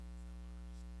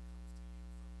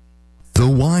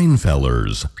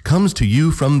Winefellers comes to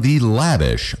you from the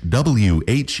lavish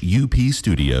WHUP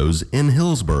studios in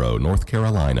Hillsborough, North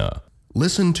Carolina.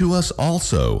 Listen to us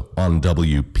also on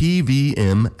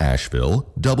WPVM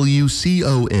Asheville,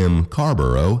 WCOM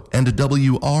Carborough, and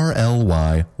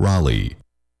WRLY Raleigh.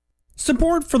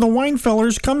 Support for the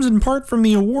Winefellers comes in part from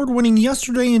the award-winning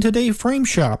Yesterday and Today Frame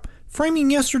Shop,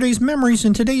 framing yesterday's memories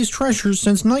and today's treasures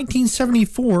since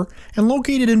 1974 and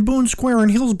located in Boone Square in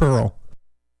Hillsborough.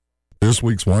 This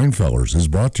week's Winefellers is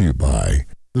brought to you by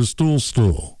The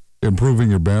Stool,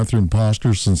 improving your bathroom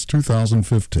posture since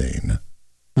 2015.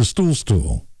 The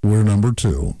Stool, we're number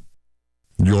 2.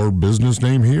 Your business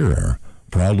name here,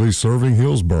 proudly serving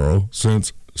Hillsborough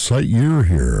since Site Year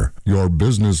Here, your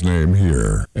business name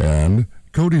here. And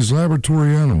Cody's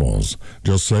Laboratory Animals.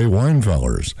 Just say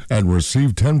Winefellers and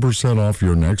receive 10% off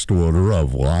your next order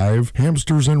of live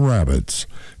hamsters and rabbits.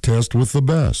 Test with the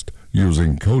best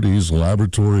using Cody's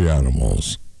Laboratory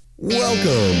Animals.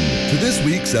 Welcome to this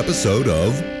week's episode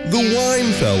of The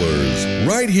Winefellers,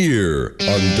 right here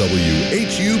on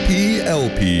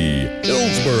WHUP-LP,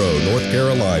 Hillsborough, North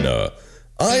Carolina.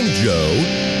 I'm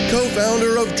Joe,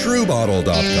 co-founder of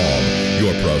TrueBottle.com,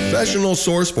 your professional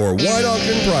source for wine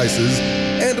auction prices,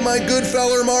 and my good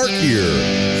feller Mark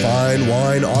here, fine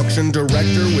wine auction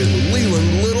director with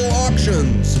Leland Little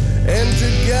Auctions. And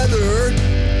together,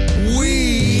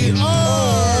 we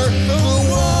are the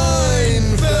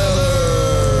Winefellers.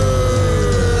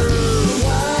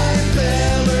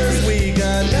 Winefellers, we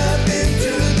got nothing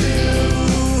to do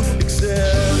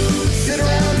except sit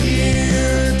around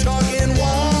here talking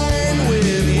wine with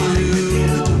you.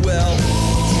 Well,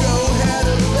 Joe had a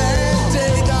bad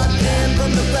day, got canned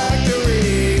from the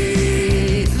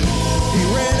factory. He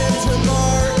ran into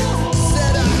Mark,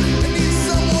 said, I need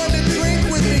someone to drink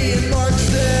with me, and Mark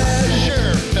said,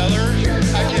 Sure, feller.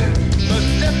 I can most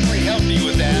definitely help you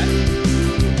with that.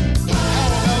 How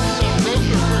about some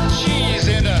Rotherford cheese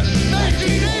and a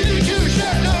 1982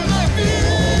 Chateau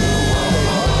Lafayette?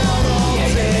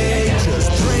 just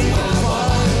drink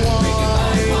fine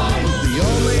wine. The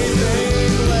only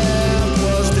thing left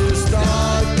was to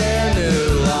start their new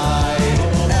life.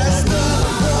 As the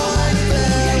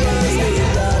Winefellers, we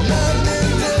got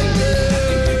nothing to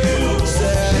do.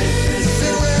 Except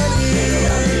sit around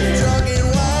here talking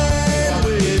wine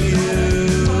with you.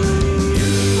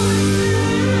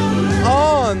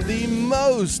 On the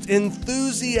most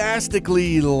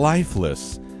enthusiastically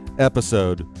lifeless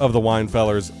episode of the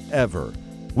Winefellers ever,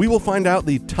 we will find out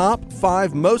the top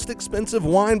 5 most expensive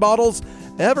wine bottles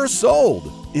ever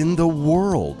sold in the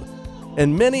world.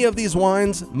 And many of these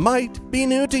wines might be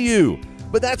new to you,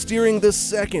 but that's during the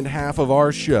second half of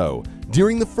our show.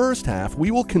 During the first half, we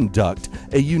will conduct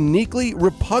a uniquely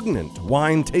repugnant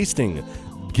wine tasting,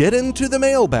 get into the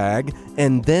mailbag,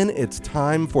 and then it's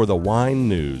time for the wine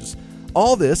news.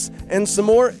 All this and some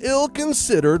more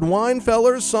ill-considered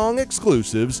Winefellers song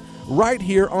exclusives right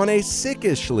here on a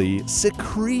sickishly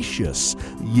secretious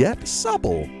yet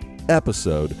supple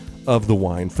episode of the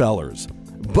Winefellers.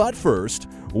 But first,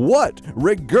 what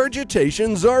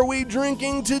regurgitations are we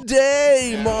drinking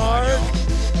today, Mark?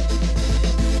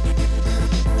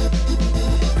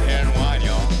 And wine,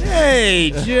 y'all.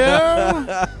 Hey,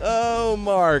 Joe. Oh,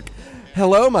 Mark.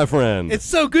 Hello, my friend. It's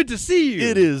so good to see you.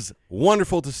 It is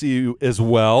wonderful to see you as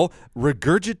well.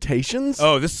 Regurgitations?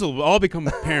 Oh, this will all become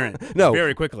apparent No.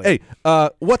 very quickly. Hey,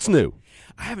 what's new?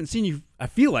 I haven't seen you, I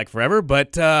feel like, forever,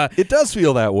 but It does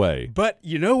feel that way.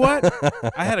 you know what?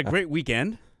 I had a great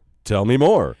weekend. Tell me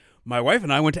more. My wife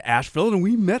and I went to Asheville, and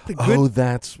we met the good... Oh,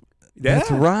 that's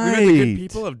right. We met the good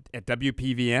people at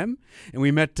WPVM, and we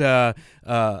met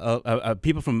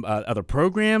people from other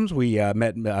programs. We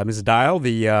met Ms. Dial,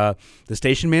 the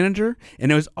station manager,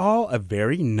 and it was all a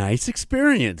very nice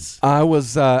experience. I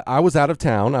was out of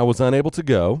town. I was unable to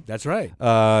go. That's right.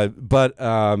 But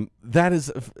that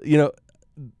is,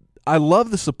 I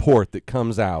love the support that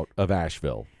comes out of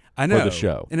Asheville. I know. For the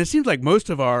show. And it seems like most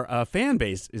of our fan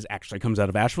base actually comes out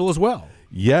of Asheville as well.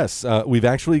 Yes, we've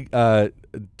actually open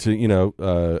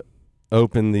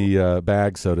the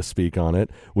bag, so to speak, on it.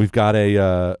 We've got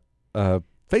a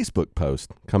Facebook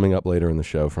post coming up later in the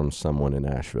show from someone in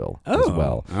Asheville as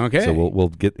well. Okay. So we'll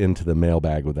get into the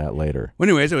mailbag with that later. Well,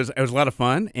 anyways, it was a lot of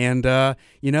fun, and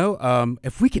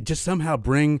if we could just somehow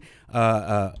bring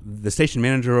the station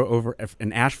manager over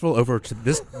in Asheville over to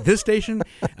this station,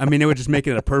 I mean, it would just make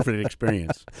it a perfect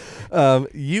experience.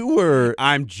 You were.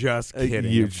 I'm just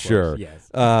kidding. You of course. sure? Yes.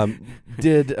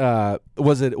 It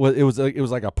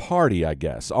was like a party, I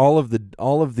guess. All of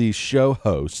the show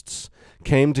hosts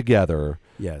came together.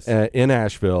 Yes. In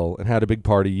Asheville and had a big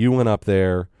party. You went up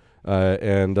there.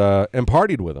 and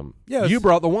partied with them. Yes. You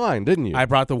brought the wine, didn't you? I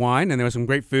brought the wine, and there was some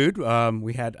great food.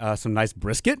 We had some nice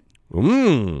brisket.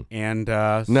 And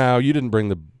now, you didn't bring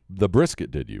the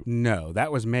brisket, did you? No,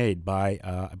 that was made by,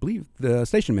 I believe, the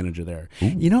station manager there.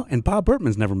 Ooh. And Bob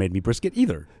Burtman's never made me brisket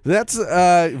either. That's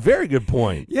a very good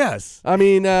point. Yes. I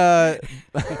mean, I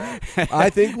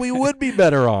think we would be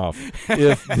better off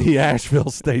if the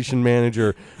Asheville station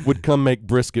manager would come make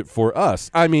brisket for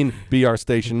us. I mean, be our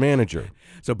station manager.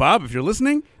 So, Bob, if you're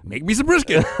listening, make me some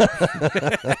brisket.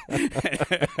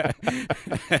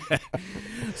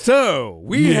 So,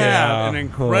 we have an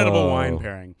incredible wine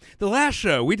pairing. The last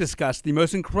show, we discussed the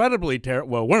most incredibly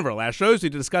terrible, one of our last shows, we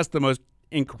discussed the most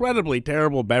incredibly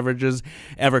terrible beverages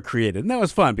ever created. And that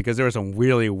was fun because there were some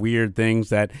really weird things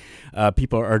that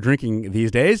people are drinking these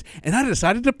days. And I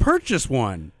decided to purchase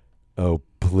one. Oh,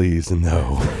 please,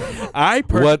 no.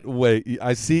 Wait,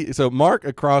 I see. So Mark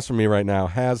across from me right now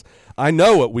I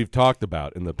know what we've talked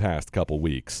about in the past couple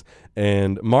weeks.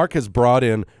 And Mark has brought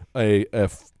in a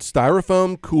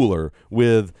styrofoam cooler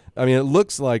with, it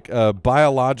looks like a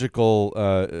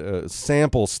biological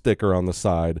sample sticker on the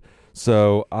side.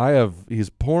 So he's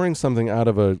pouring something out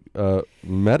of a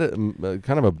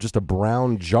just a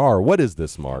brown jar. What is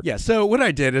this, Mark? Yeah, so what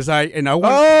I did is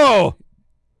Oh,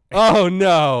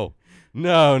 no.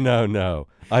 No.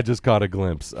 I just caught a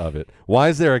glimpse of it. Why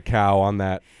is there a cow on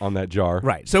that jar?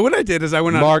 Right. So what I did is I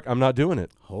went on... Mark, I'm not doing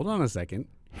it. Hold on a second.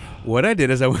 What I did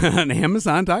is I went on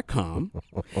Amazon.com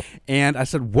and I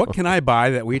said, what can I buy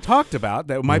that we talked about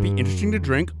that might be interesting to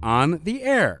drink on the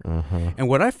air? Uh-huh. And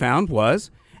what I found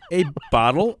was a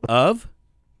bottle of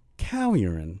cow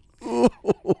urine.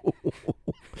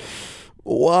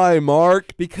 Why,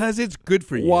 Mark? Because it's good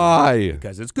for you. Why?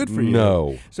 Because it's good for you.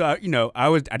 No. So I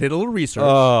did a little research.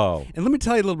 Oh. And let me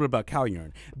tell you a little bit about cow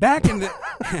urine. Back in the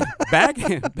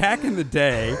back in the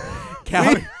day,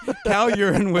 cow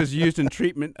urine was used in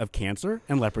treatment of cancer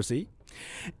and leprosy.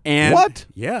 And what?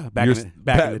 Yeah, back in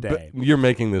the day. You're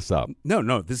making this up.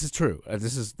 No, this is true.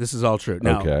 This is all true.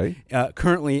 Now, okay.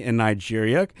 Currently in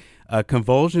Nigeria,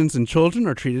 convulsions in children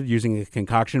are treated using a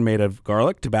concoction made of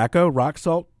garlic, tobacco, rock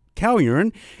salt, cow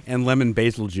urine, and lemon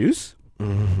basil juice.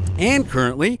 And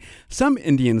currently, some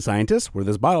Indian scientists, where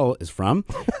this bottle is from,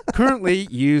 currently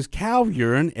use cow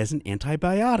urine as an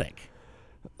antibiotic.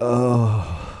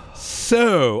 Oh.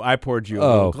 So I poured you a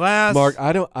little glass. Mark,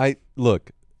 I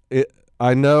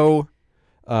know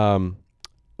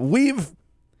we've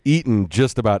eaten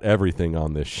just about everything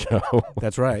on this show.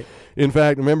 That's right. In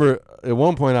fact, remember, at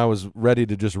one point I was ready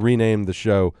to just rename the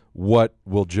show What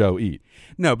Will Joe Eat?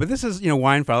 No, but this is,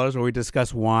 Wine Fellas, where we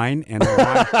discuss wine and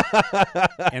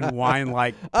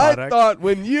wine-like products. I thought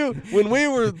when we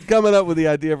were coming up with the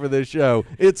idea for this show,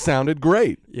 it sounded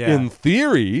great. Yeah. In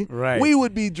theory, right. We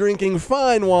would be drinking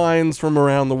fine wines from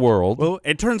around the world. Well,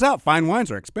 it turns out fine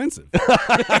wines are expensive.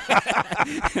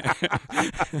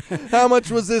 How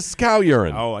much was this cow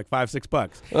urine? Oh, like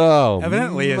 $5-6. Oh,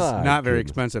 evidently, it's not very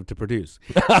expensive to produce.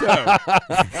 So,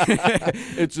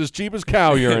 it's as cheap as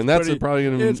cow urine. That's probably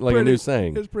going to be like a new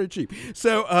saying. It's pretty cheap.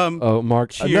 So, Mark,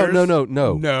 cheers.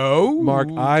 No, Mark,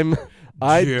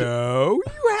 Joe,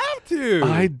 you have to.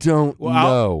 I don't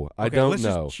know. I don't let's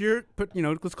know. Just cheer.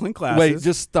 Let's clink glasses. Wait,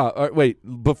 just stop. All right, wait,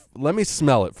 let me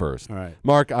smell it first. All right,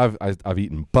 Mark, I've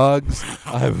eaten bugs.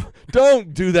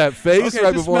 Don't do that face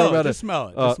right before I'm about to. Just smell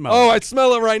it. I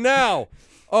smell it right now.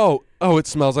 Oh, it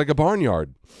smells like a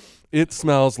barnyard. It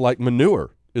smells like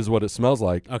manure. Is what it smells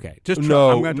like. Okay, just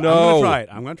try. I'm gonna try it.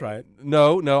 I'm gonna try it.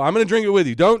 No, I'm gonna drink it with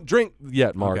you. Don't drink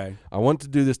yet, Mark. Okay. I want to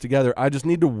do this together. I just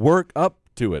need to work up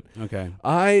to it. Okay.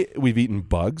 We've eaten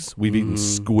bugs. We've eaten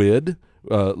squid.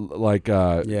 Other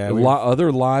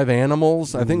live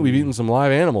animals. I think we've eaten some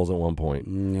live animals at one point.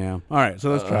 Yeah. All right.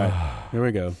 So let's try it. Here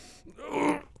we go.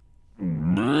 Oh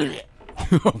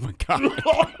my god.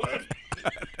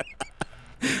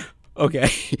 Okay.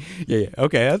 Yeah.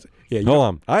 Okay. Hold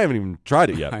on. I haven't even tried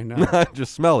it yet. I know. I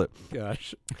just smell it.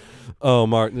 Gosh. Oh,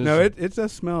 Mark. It's a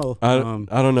smell. I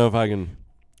don't know if I can.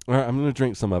 All right. I'm going to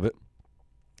drink some of it.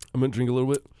 I'm going to drink a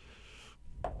little bit.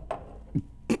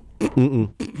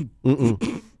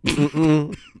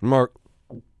 Mark.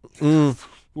 Ooh,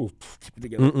 keep it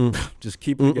together. Just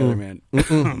keep it together, man.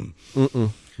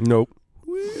 Nope.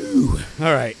 Woo.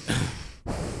 All right.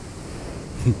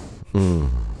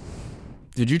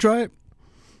 Did you try it?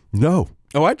 No.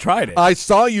 Oh, I tried it. I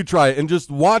saw you try it, and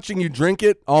just watching you drink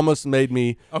it almost made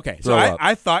me. Okay, so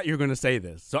I thought you were going to say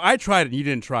this. So I tried it, and you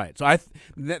didn't try it. So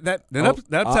that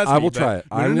upsets me. I will try it.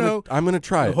 I'm going to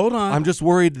try it. Hold on. I'm just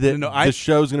worried that the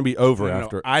show's going to be over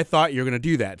after. I thought you were going to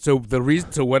do that. So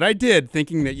what I did,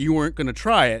 thinking that you weren't going to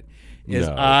try it, is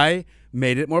I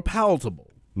made it more palatable.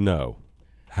 No.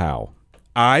 How?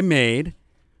 I made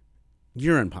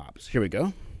urine pops. Here we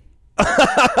go.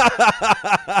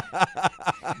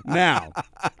 Now,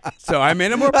 so I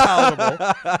made it more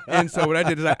palatable, and so what I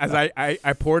did is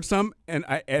I poured some in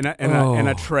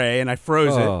a tray and I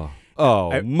froze it.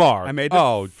 Mark. I made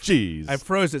jeez. I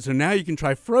froze it, so now you can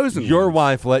try frozen. Your ones.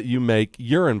 wife let you make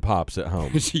urine pops at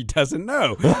home. She doesn't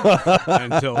know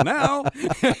until now. What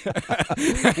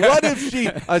if she?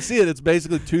 I see it. It's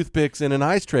basically toothpicks in an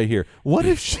ice tray here. What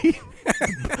if she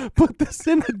put this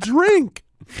in a drink?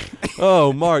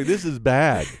 Oh, Mark, this is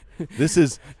bad. This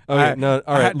is okay. No,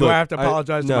 all right. Do I have to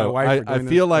apologize to my wife? For doing I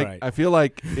feel this? like Right. I feel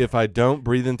like if I don't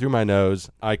breathe in through my nose,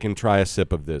 I can try a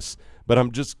sip of this. But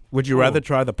I'm just. Would you rather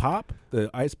try the pop, the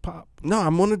ice pop? No,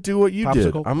 I'm gonna do what you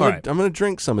did. Popsicle? I'm All gonna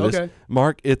drink some of this. Okay.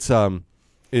 Mark, it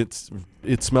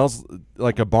smells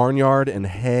like a barnyard and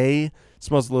hay. It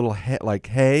smells a little like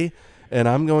hay. And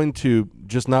I'm going to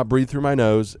just not breathe through my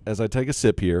nose as I take a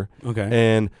sip here. Okay.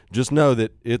 And just know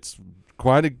that it's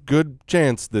quite a good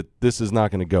chance that this is not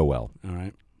going to go well. All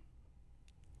right.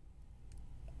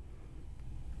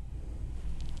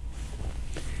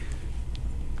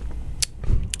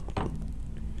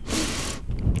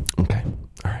 Okay.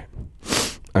 All right.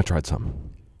 I tried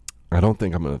some. I don't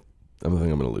think I'm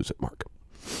gonna lose it, Mark.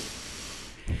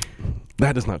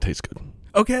 That does not taste good.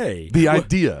 Okay. The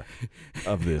idea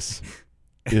of this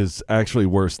is actually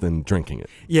worse than drinking it.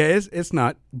 Yeah, it's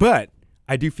not, but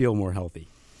I do feel more healthy.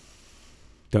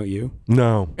 Don't you?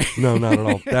 No, not at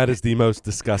all. That is the most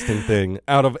disgusting thing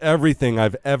out of everything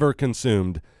I've ever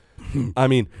consumed. I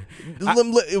mean,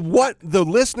 what the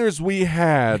listeners we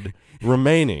had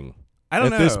remaining I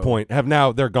don't at know. this point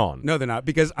they're gone. No, they're not,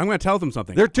 because I'm going to tell them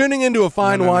something. They're tuning into a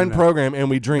fine wine program and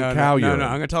we drink cow urine. No,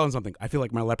 I'm going to tell them something. I feel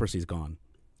like my leprosy's gone.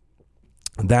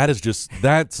 That's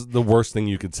the worst thing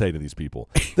you could say to these people.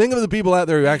 Think of the people out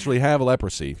there who actually have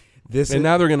leprosy.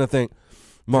 Now they're going to think,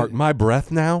 Mark, my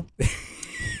breath now?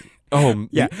 Oh,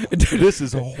 yeah. This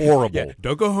is horrible. Yeah,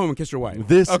 don't go home and kiss your wife.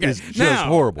 This is just now,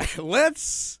 horrible.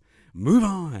 Let's move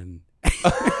on.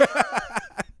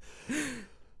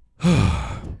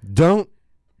 Don't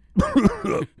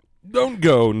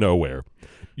go nowhere.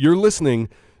 You're listening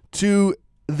to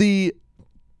the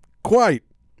quite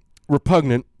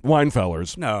repugnant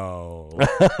Winefellers. No.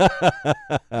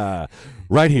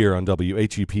 Right here on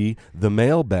WHEP, the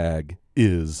mailbag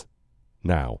is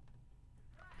now.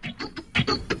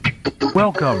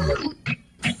 Welcome.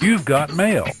 You've got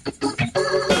mail.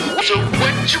 So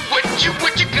what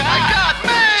you got? I got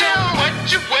mail.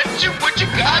 So what you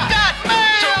got? I got mail.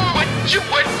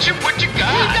 So what you got?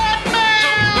 We got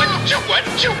mail.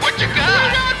 So what you got?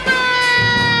 We got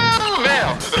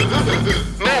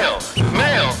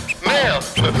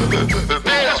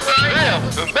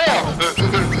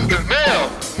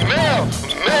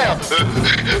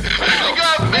mail. Mail. That's right. Mail. We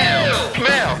got mail.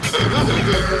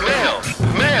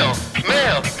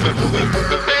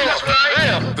 That's right.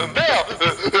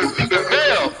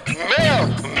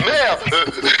 Mail.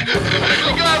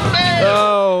 We got mail.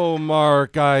 Oh,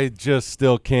 Mark, I just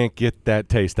still can't get that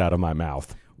taste out of my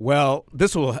mouth. Well,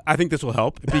 I think this will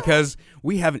help because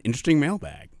we have an interesting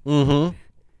mailbag. Mm-hmm.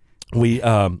 We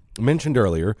mentioned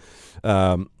earlier,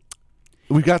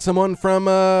 we've got someone from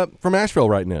Asheville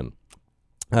writing in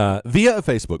via a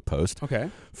Facebook post. Okay.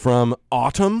 From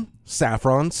Autumn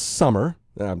Saffron Summer.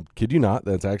 Kid you not,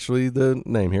 that's actually the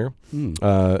name here.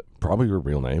 Probably your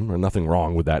real name, or nothing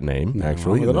wrong with that name, Nothing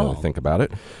actually, wrong with it now that all. I think about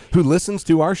it. Who listens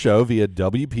to our show via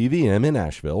WPVM in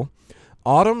Asheville.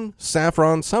 Autumn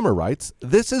Saffron Summer writes,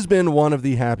 "This has been one of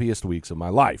the happiest weeks of my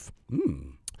life."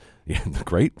 Yeah,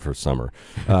 great for summer.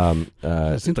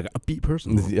 It seems like an upbeat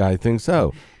person. Yeah, I think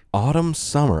so. Autumn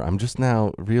Summer. I'm just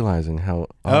now realizing how.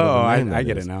 I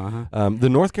get it now. Uh-huh. The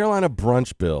North Carolina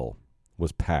brunch bill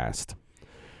was passed.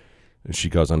 She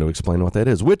goes on to explain what that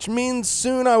is, which means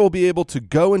soon I will be able to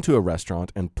go into a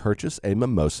restaurant and purchase a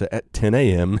mimosa at 10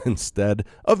 a.m. instead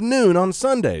of noon on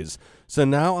Sundays. So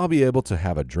now I'll be able to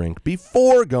have a drink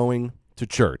before going to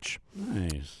church.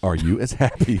 Nice. Are you as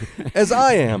happy as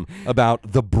I am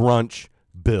about the brunch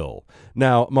bill?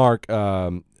 Now, Mark,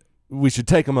 we should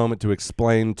take a moment to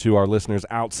explain to our listeners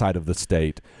outside of the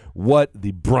state what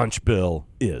the brunch bill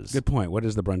is. Good point. What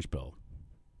is the brunch bill?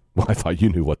 Well, I thought you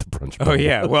knew what the brunch bill Oh,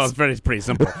 yeah. was. Well, it's pretty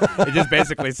simple. It just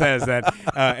basically says that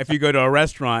if you go to a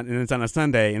restaurant and it's on a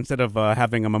Sunday, instead of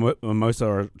having a mimosa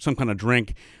or some kind of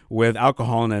drink with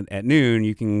alcohol in it at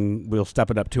noon, we'll step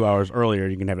it up 2 hours earlier.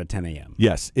 You can have it at 10 a.m.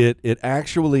 Yes, it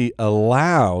actually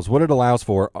allows, what it allows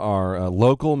for are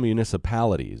local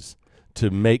municipalities to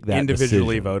make that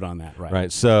Individually decision. vote on that, right? Right.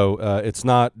 So it's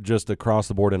not just across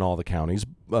the board in all the counties,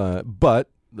 but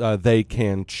they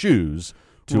can choose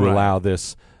to Right. allow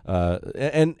this.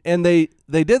 And they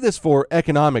did this for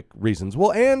economic reasons.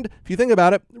 Well, and if you think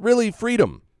about it, really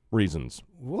freedom reasons.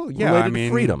 Well, yeah, related I mean,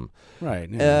 to freedom. Right.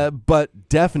 Yeah. But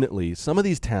definitely some of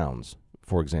these towns,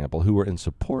 for example, who were in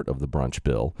support of the brunch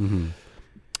bill,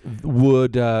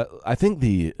 would I think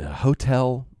the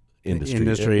hotel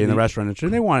industry and the restaurant industry,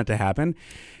 they want it to happen,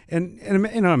 and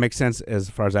it makes sense as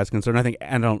far as that's concerned.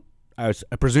 I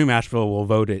presume Asheville will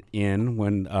vote it in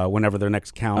whenever their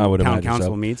next town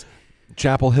council meets.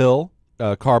 Chapel Hill,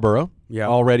 Carborough, Yeah.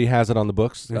 already has it on the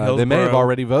books. And They may have Hillsborough-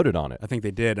 already voted on it. I think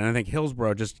they did, and I think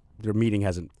Hillsborough their meeting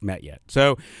hasn't met yet.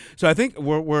 So I think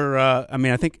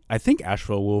I think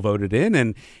Asheville will vote it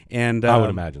in, and I would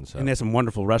imagine so. And there's some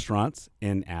wonderful restaurants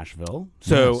in Asheville,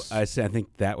 so Yes. I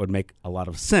think that would make a lot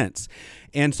of sense.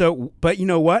 And so, but you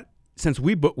know what? Since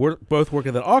we both work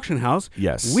at the auction house,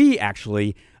 Yes. we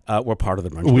actually were part of the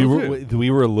brunch We bill, were too. we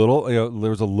were a little. There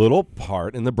was a little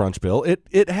part in the brunch bill.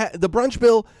 The brunch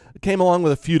bill came along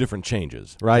with a few different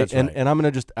changes, right? That's right. And I'm going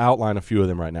to just outline a few of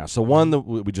them right now. So one that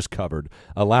we just covered,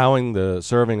 allowing the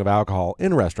serving of alcohol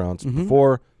in restaurants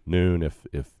before noon, if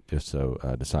so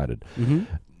decided.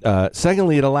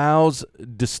 Secondly, it allows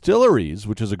distilleries,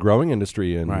 which is a growing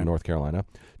industry in Right. North Carolina,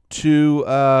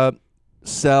 to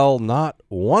sell not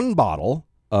one bottle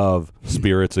of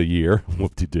spirits a year,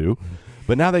 whoop-de-doo,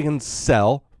 but now they can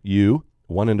sell you,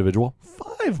 one individual,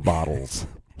 5 bottles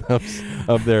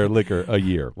of their liquor a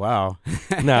year. Wow.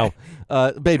 Now,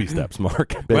 baby steps, Mark.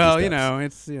 Baby Well,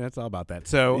 steps. it's all about that.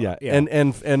 So Yeah.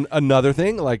 And another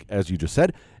thing, like as you just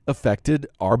said, affected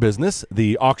our business,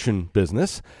 the auction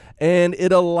business, and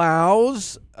it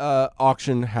allows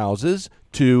auction houses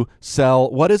to sell.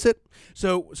 What is it?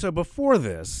 So before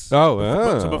this,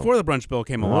 So before the brunch bill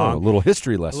came a along, little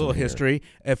history lesson. a little here. history.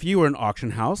 If you were an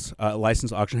auction house, a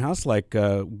licensed auction house like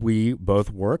we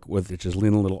both work with, which is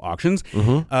Lean Little Auctions,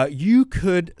 you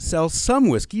could sell some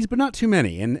whiskeys, but not too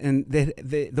many. And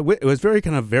it was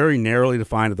very narrowly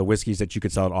defined of the whiskeys that you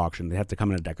could sell at auction. They have to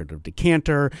come in a decorative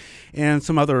decanter and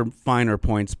some other finer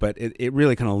points, but it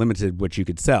really kind of limited what you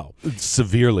could sell. It's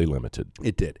severely limited.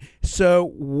 It did.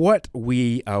 So what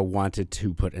we wanted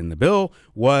to put in the bill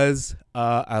was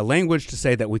a language to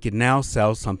say that we could now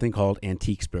sell something called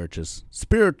antique spirituous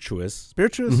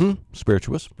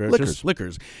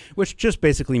liquors, which just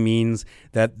basically means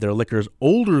that they're liquors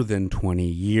older than 20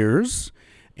 years,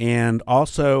 and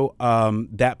also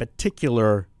that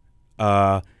particular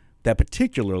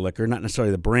liquor, not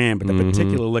necessarily the brand, but the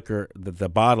particular liquor that the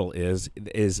bottle is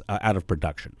out of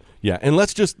production. Yeah, and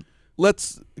let's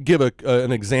give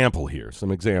an example here.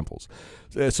 Some examples.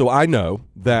 So I know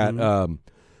that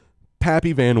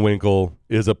Pappy Van Winkle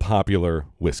is a popular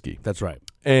whiskey, That's right.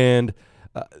 and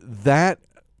that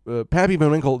Pappy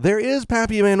Van Winkle, there is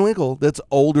Pappy Van Winkle that's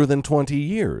older than 20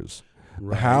 years.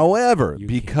 Right. However, You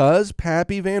because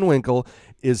Pappy Van Winkle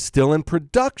is still in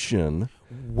production,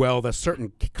 Well, the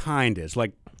certain kind is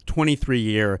like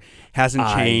 23-year hasn't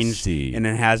I changed, see. and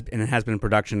it has been in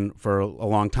production for a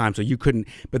long time. So you couldn't.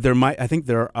 But I think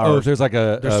there are. if there's like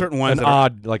there's certain ones an that are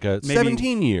odd, like a maybe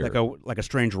 17 year, like a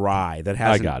strange rye that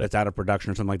hasn't, got it. that's out of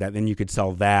production or something like that. Then you could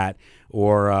sell that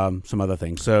or some other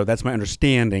things. So that's my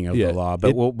understanding of Yeah, the law.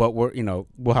 But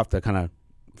we'll have to kind of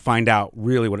find out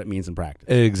really what it means in practice.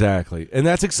 Exactly, and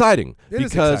that's exciting It is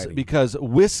because exciting. because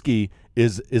whiskey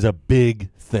is a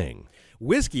big thing.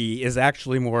 Whiskey is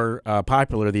actually more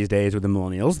popular these days with the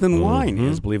millennials than wine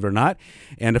is, believe it or not.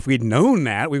 And if we'd known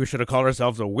that, we should have called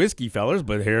ourselves a whiskey fellers,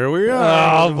 but here we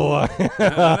are. Oh boy!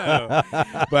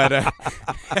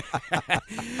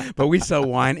 But we sell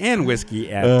wine and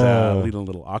whiskey at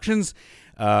Little Auctions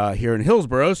here in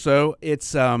Hillsborough. So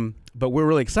it's but we're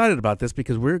really excited about this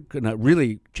because we're going to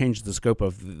really change the scope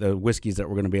of the whiskeys that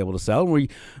we're going to be able to sell. We've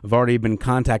already been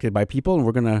contacted by people, and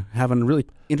we're going to have a really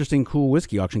interesting, cool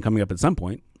whiskey auction coming up at some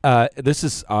point. This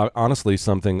is honestly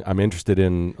something I'm interested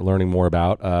in learning more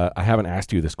about. I haven't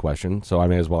asked you this question, so I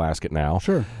may as well ask it now.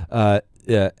 Sure.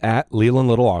 At Leland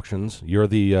Little Auctions, you're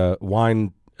the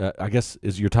wine. I guess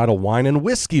is your title wine and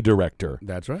whiskey director.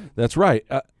 That's right. That's right.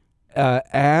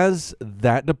 As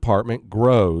that department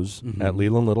grows at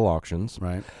Leland Little Auctions,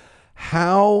 Right.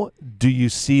 how do you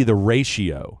see the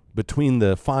ratio between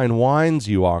the fine wines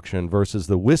you auction versus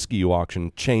the whiskey you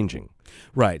auction changing?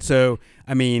 Right. So,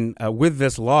 I mean, with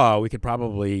this law, we could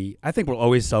probably, I think we'll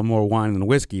always sell more wine than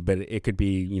whiskey, but it could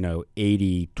be,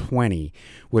 80-20,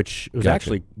 which would Gotcha.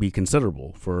 actually be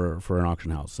considerable for an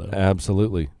auction house. So,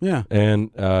 Absolutely. yeah.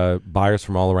 And buyers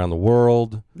from all around the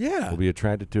world Yeah. will be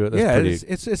attracted to it. That's Yeah, pretty.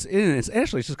 it's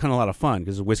actually it's just kind of a lot of fun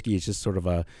because whiskey is just sort of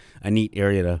a neat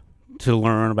area to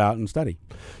learn about and study.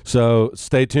 So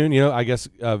stay tuned. I guess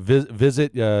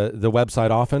visit the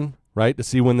website often. right, to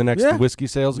see when the next whiskey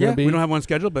sale is going to be. We don't have one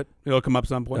scheduled, but it'll come up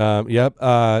some point. Yep.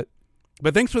 But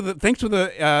thanks for the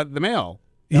mail.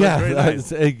 That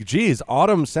was very nice. Geez,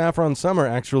 autumn, saffron, summer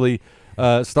actually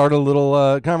started a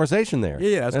little conversation there.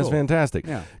 Yeah, that's cool. Fantastic.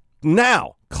 Yeah.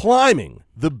 Now, climbing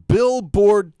the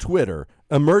Billboard Twitter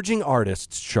Emerging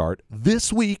Artists chart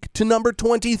this week to number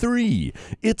 23.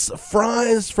 It's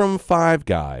Fries from Five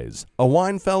Guys, a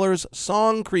Winefeller's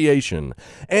song creation.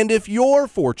 And if your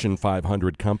Fortune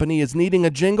 500 company is needing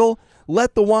a jingle,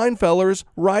 let the Winefellers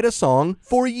write a song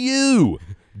for you.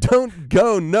 Don't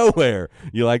go nowhere.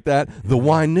 You like that? The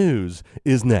Wine News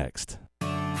is next.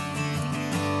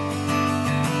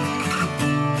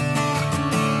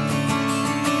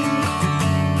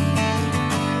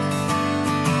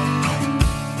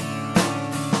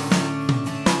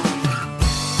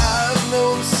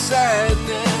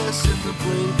 Sadness in the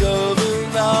blink of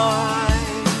an eye.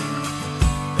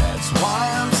 That's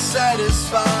why I'm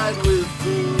satisfied with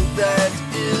food that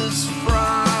is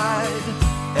fried.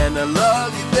 And I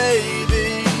love you,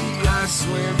 baby. I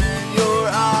swim in your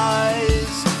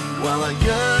eyes. While I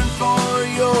yearn for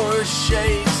your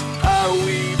shakes, I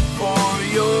weep for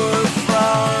your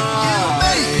fries. You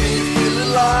make me feel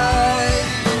alive,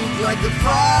 like the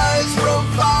fries from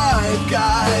Five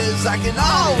Guys. I can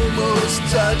almost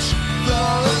touch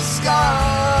the sky.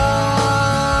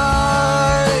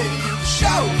 You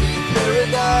show me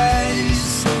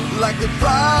paradise, like the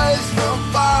fries from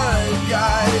Five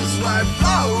Guys. Like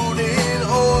floating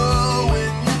oil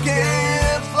when you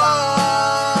can't fly.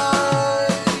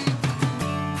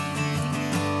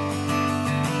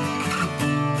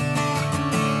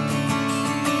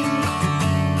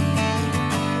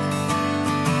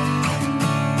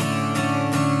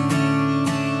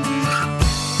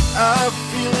 I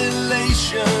feel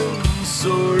elation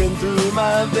soaring through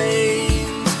my veins.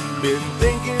 Been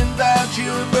thinking about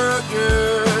you and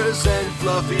burgers and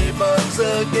fluffy buns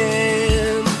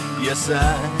again. Yes,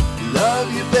 I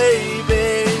love you,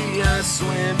 baby. I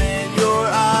swim in your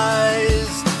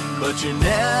eyes. But you're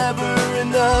never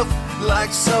enough,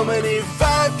 like so many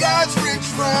Five Guys French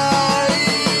fries.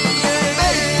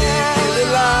 Make me feel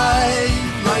alive,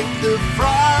 like the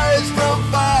fries from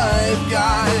Five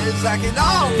Guys. I can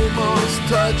almost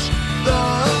touch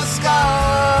the sky.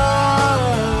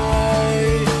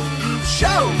 You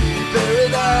show me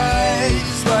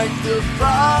paradise, like the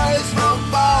fries from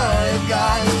Five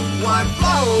Guys. Why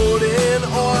float in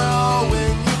oil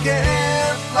when you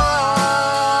can't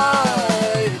fly?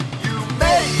 You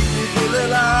make me feel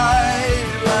alive,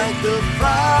 like the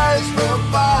fries from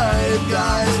Five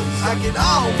Guys. I can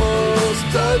almost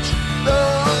touch the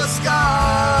sky.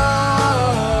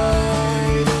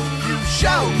 You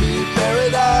show me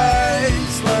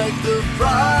paradise, like the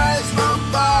fries from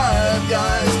Five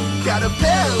Guys.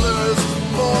 Caterpillars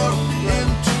more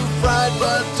into fried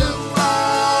butterflies.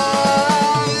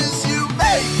 You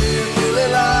make me feel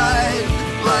alive,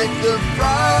 like the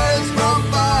fries from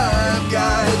Five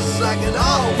Guys. I can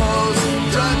almost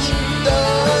touch the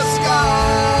sky.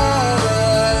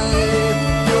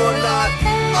 You're not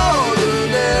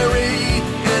ordinary,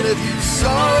 and if you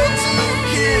sold two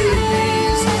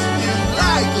kidneys, you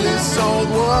likely sold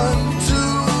one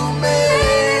too many.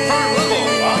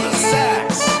 On the sax.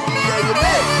 Yeah, you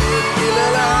make me feel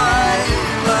alive,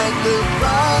 like the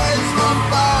fries from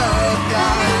Five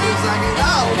Guys. I can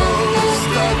almost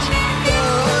touch the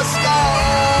sky.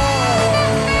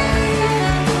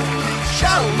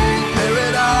 Show me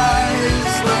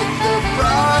paradise, like the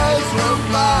fries from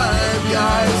Five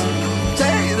Guys.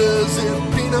 Potatoes and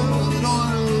peanut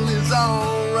oil is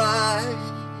alright.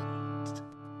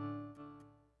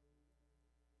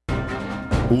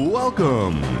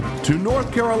 Welcome to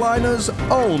North Carolina's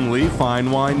only fine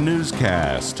wine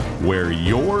newscast, where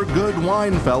your good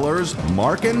Winefellers,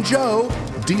 Mark and Joe,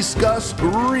 discuss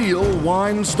real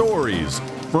wine stories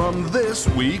from this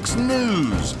week's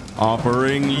news,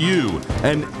 offering you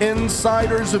an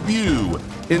insider's view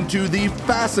into the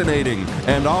fascinating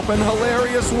and often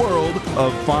hilarious world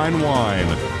of fine wine,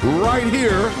 right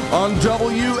here on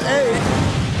WA.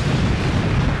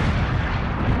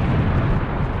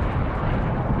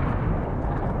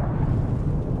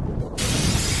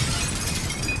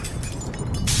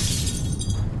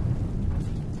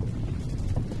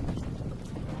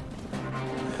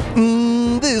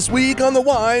 This week on the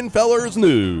Winefellers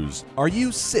News. Are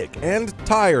you sick and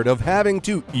tired of having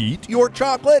to eat your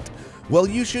chocolate? Well,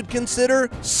 you should consider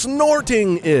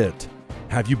snorting it.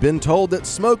 Have you been told that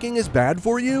smoking is bad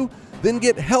for you? Then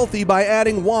get healthy by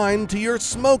adding wine to your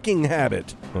smoking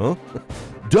habit. Huh?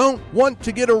 Don't want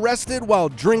to get arrested while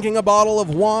drinking a bottle of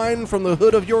wine from the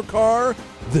hood of your car?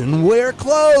 Then wear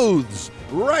clothes.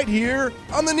 right here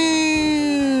on the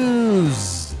news.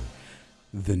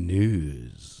 The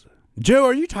news. Joe,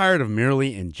 are you tired of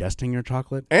merely ingesting your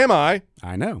chocolate? Am I?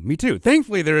 I know, me too.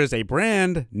 Thankfully, there is a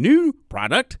brand new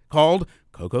product called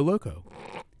Coco Loco.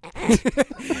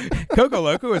 Coco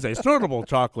Loco is a snortable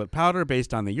chocolate powder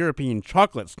based on the European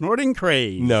chocolate snorting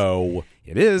craze. No.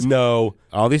 It is. No.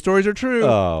 All these stories are true.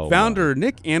 Oh, Founder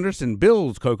Nick Anderson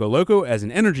builds Coco Loco as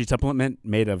an energy supplement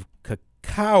made of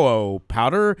cacao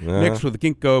powder mixed with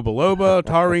ginkgo biloba,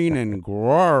 taurine, and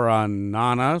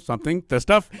guaranana, something. The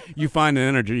stuff you find in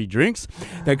energy drinks.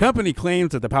 The company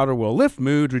claims that the powder will lift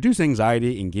mood, reduce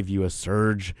anxiety, and give you a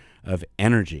surge of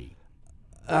energy.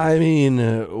 I mean,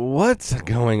 what's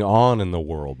going on in the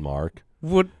world, Mark?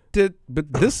 But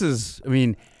this is, I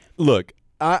mean, look,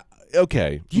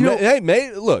 okay.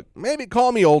 Look, maybe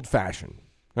call me old-fashioned,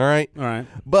 all right? All right.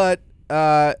 But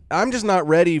I'm just not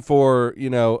ready for,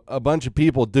 a bunch of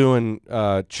people doing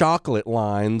chocolate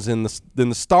lines in the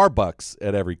Starbucks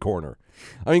at every corner.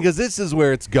 I mean, because this is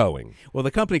where it's going. Well,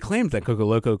 the company claims that Coco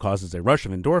Loco causes a rush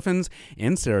of endorphins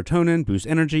and serotonin, boosts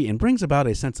energy, and brings about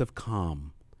a sense of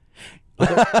calm.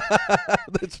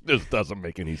 This just doesn't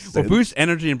make any sense. Well, boosts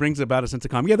energy and brings about a sense of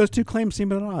calm. Yeah, those two claims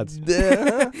seem at odds.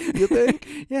 You think?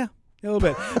 Yeah, a little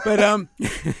bit. But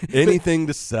anything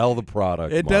to sell the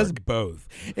product. It Mark. does both.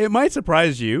 It might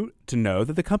surprise you to know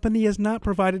that the company has not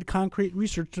provided concrete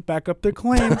research to back up their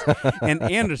claims, and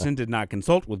Anderson did not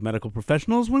consult with medical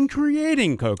professionals when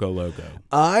creating Coco Loco.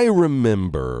 I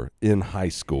remember in high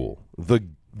school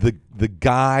the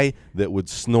guy that would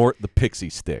snort the pixie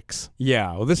sticks.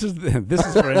 Yeah, well, this is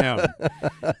for him.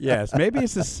 Yes, maybe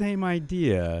it's the same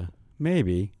idea.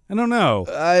 Maybe. I don't know.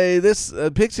 This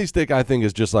pixie stick, I think,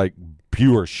 is just like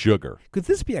pure sugar. Could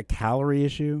this be a calorie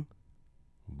issue?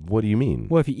 What do you mean?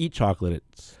 Well, if you eat chocolate,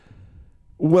 it's...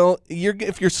 Well,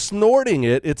 if you're snorting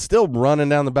it, it's still running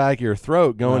down the back of your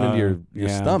throat, going into your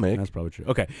stomach. That's probably true.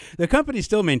 Okay. The company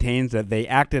still maintains that they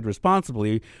acted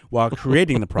responsibly while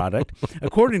creating the product.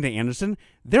 According to Anderson,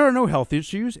 there are no health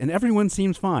issues and everyone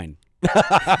seems fine.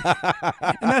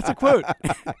 And that's a quote.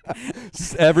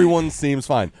 Everyone seems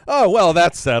fine. Oh, well,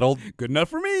 that's settled. Good enough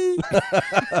for me.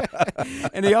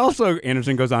 And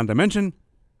Anderson goes on to mention,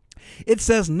 it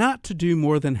says not to do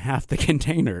more than half the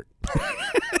container.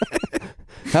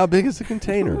 How big is the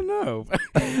container? I don't know.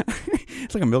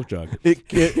 It's like a milk jug.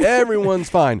 Everyone's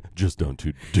fine. Just don't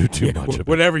do too much of it.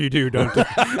 Whatever you do, don't do.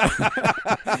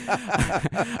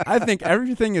 I think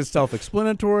everything is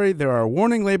self-explanatory. There are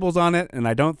warning labels on it, and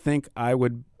I don't think I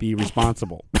would be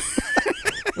responsible.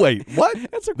 Wait, what?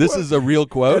 This is a real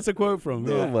quote? That's a quote from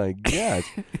him. Oh, my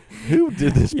gosh. Who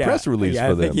did this press release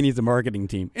for them? I think he needs a marketing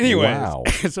team. Anyways, wow.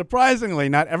 Surprisingly,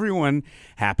 not everyone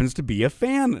happens to be a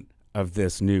fan of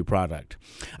this new product.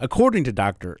 According to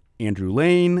Dr. Andrew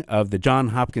Lane of the John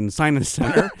Hopkins Sinus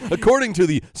Center. According to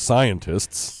the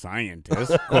scientists,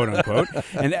 quote unquote,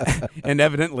 and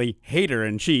evidently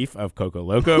hater-in-chief of Coco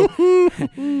Loco,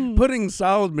 putting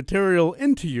solid material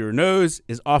into your nose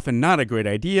is often not a great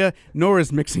idea, nor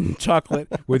is mixing chocolate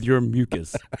with your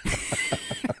mucus.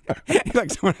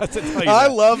 Like someone has to tell you I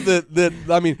that. love that.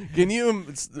 I mean, can you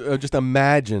just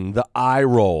imagine the eye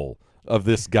roll of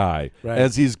this guy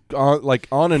as he's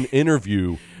on an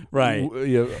interview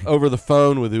over the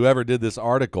phone with whoever did this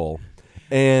article,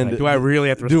 and do I really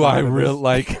have to respond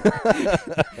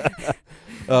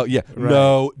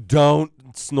No, don't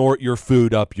snort your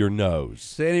food up your nose.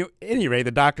 So anyway,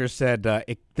 the doctor said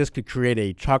this could create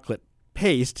a chocolate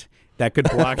paste that could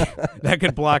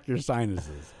block your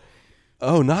sinuses.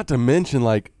 Oh, not to mention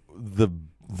like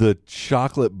the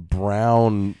chocolate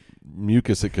brown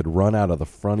mucus that could run out of the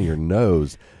front of your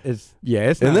nose. It's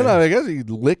and then I guess you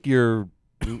lick your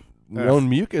own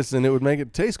mucus and it would make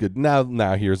it taste good.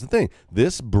 Now here's the thing.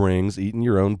 This brings eating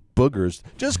your own boogers.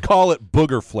 Just call it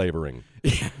booger flavoring.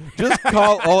 Just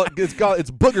call it's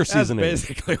booger seasoning. That's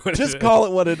basically what Just it call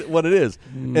it what it is.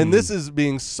 And this is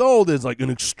being sold as like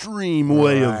an extreme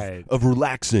way of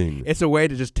relaxing. It's a way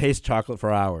to just taste chocolate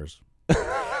for hours.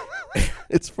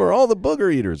 It's for all the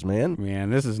booger eaters, man. Man,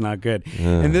 this is not good.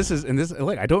 And this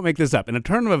look, I don't make this up. In a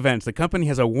turn of events, the company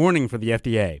has a warning for the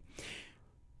FDA.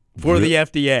 The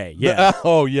FDA, yeah.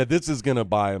 Oh, yeah, this is going to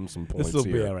buy them some points This will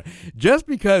here. be all right. Just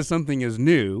because something is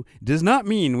new does not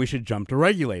mean we should jump to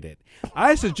regulate it.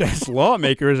 I suggest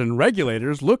lawmakers and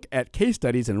regulators look at case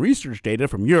studies and research data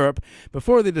from Europe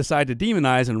before they decide to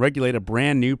demonize and regulate a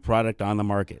brand new product on the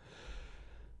market.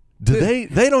 They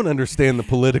don't understand the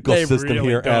political system really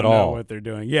here don't at know all. What they're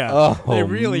doing, yeah. Oh, they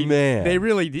really, man.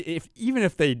 even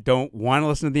if they don't want to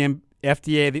listen to the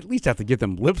FDA, they at least have to give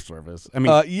them lip service. I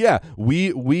mean, yeah,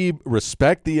 we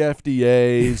respect the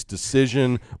FDA's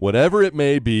decision, whatever it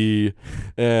may be,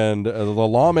 and the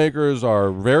lawmakers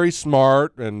are very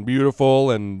smart and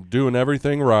beautiful and doing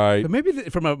everything right. but maybe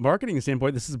from a marketing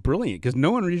standpoint, this is brilliant because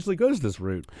no one usually goes this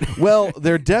route. Well,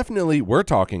 we're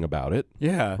talking about it,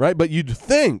 Yeah. right? But you'd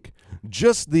think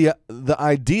just the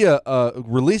idea of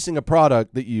releasing a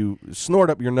product that you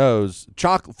snort up your nose,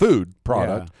 food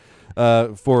product.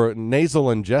 For nasal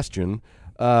ingestion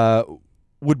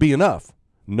would be enough.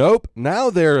 Nope. Now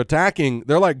they're attacking.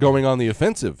 They're like going on the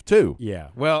offensive too. Yeah.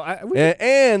 Well,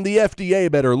 And the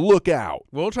FDA better look out.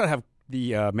 we'll try to have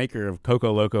the maker of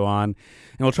Coco Loco on, and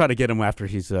we'll try to get him after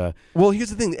he's. Well, here's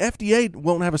the thing: the FDA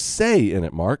won't have a say in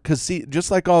it, Mark. Because see,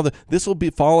 just like this will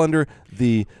fall under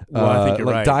the I think you're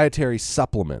right. dietary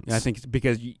supplements. I think it's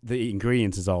because the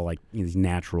ingredients is all like these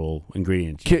natural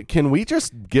ingredients. Can we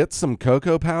just get some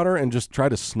cocoa powder and just try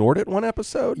to snort it one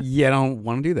episode? Yeah, I don't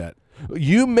want to do that.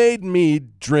 You made me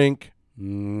drink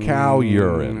cow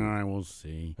urine. All right, we'll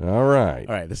see. All right.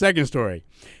 All right, the second story.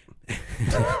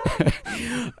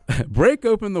 Break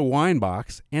open the wine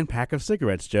box and pack of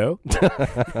cigarettes, Joe,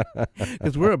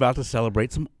 because we're about to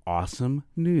celebrate some awesome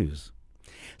news.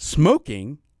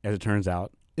 Smoking, as it turns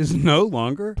out, is no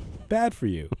longer bad for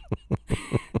you.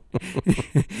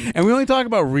 And we only talk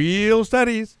about real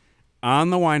studies on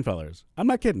the wine fellers. I'm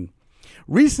not kidding.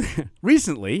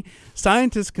 Recently,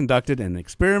 scientists conducted an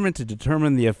experiment to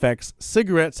determine the effects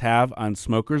cigarettes have on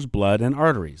smokers' blood and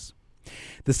arteries.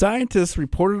 The scientists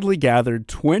reportedly gathered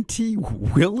 20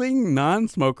 willing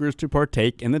non-smokers to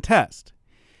partake in the test.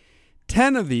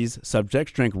 10 of these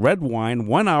subjects drank red wine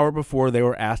 1 hour before they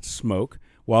were asked to smoke,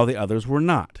 while the others were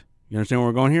not. You understand where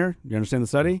we're going here? You understand the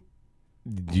study?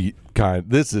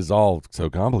 This is all so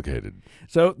complicated.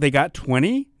 So they got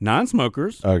 20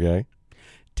 non-smokers. Okay.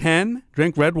 10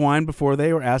 drank red wine before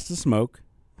they were asked to smoke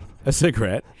a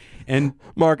cigarette. And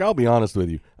Mark, I'll be honest with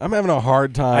you. I'm having a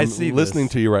hard time listening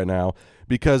to you right now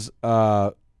because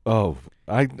Bob's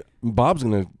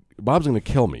gonna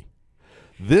kill me.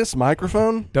 This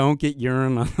microphone don't get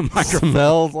urine on the microphone.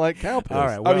 Smells like cow piss. All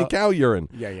right, well, cow urine.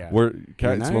 Yeah. It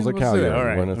smells like cow urine. All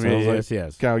right. When it smells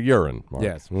like cow urine. Mark.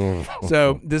 Yes.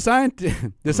 So the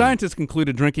scientists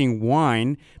concluded drinking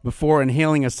wine before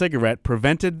inhaling a cigarette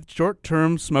prevented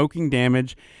short-term smoking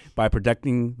damage by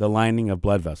protecting the lining of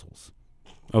blood vessels.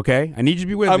 Okay? I need you to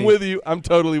be with me. I'm with you. I'm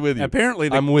totally with you. Apparently,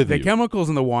 the chemicals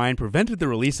in the wine prevented the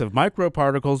release of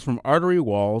microparticles from artery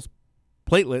walls,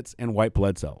 platelets, and white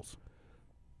blood cells.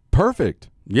 Perfect.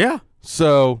 Yeah.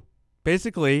 So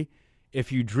basically,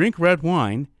 if you drink red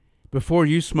wine before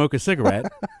you smoke a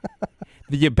cigarette,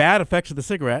 the bad effects of the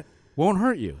cigarette won't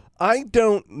hurt you. I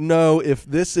don't know if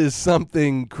this is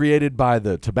something created by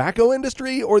the tobacco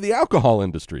industry or the alcohol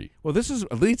industry. Well, this is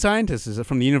a lead scientist is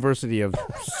from the University of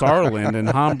Saarland in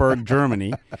Hamburg,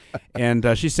 Germany.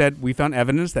 And she said, we found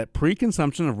evidence that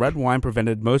pre-consumption of red wine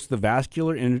prevented most of the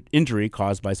vascular injury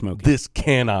caused by smoking. This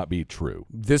cannot be true.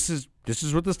 This is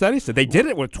what the study said. They did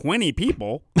it with 20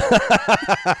 people.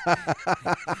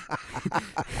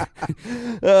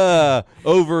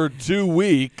 Over 2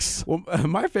 weeks. Well,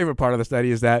 my favorite part of the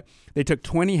study is that they took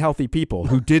 20 healthy people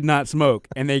who did not smoke,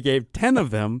 and they gave 10 of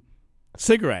them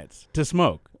cigarettes to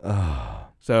smoke.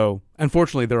 So,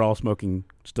 unfortunately, they're all smoking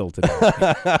still today.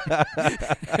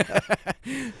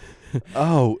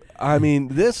 I mean,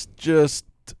 this just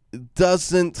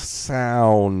doesn't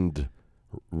sound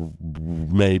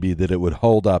maybe that it would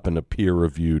hold up in a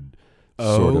peer-reviewed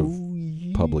sort of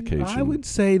publication. I would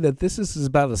say that this is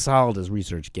about as solid as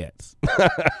research gets.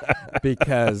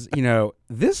 Because,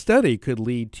 this study could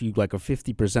lead to like a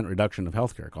 50% reduction of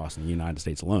healthcare costs in the United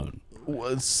States alone.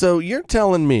 So you're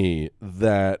telling me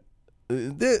that,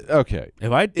 okay,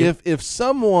 if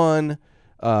someone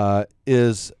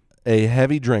is a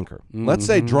heavy drinker, let's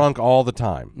say drunk all the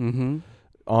time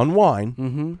on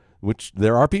wine, which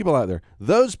there are people out there,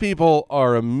 those people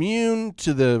are immune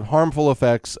to the harmful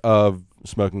effects of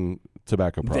smoking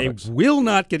tobacco products. They will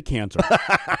not get cancer.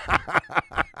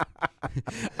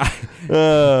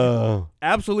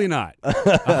 Absolutely not.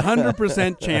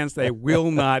 100% chance they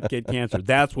will not get cancer.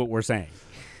 That's what we're saying.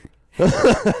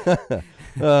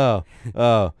 Oh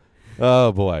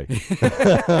boy.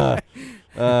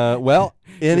 Well,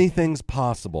 anything's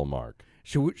possible, Mark.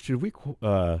 Should we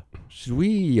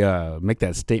make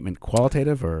that statement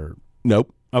qualitative or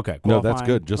nope? Okay, no, that's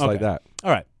good. Just like that.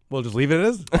 All right, we'll just leave it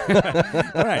as.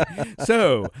 All right.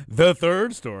 So the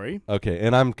third story. Okay,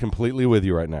 and I'm completely with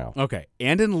you right now. Okay,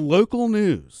 and in local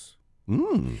news,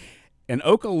 an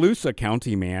Okaloosa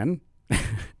County man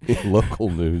Local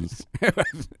news.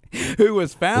 Who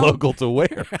was found Local to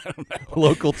where?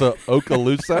 Local to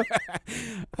Okaloosa?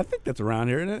 I think that's around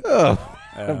here, isn't it? Oh,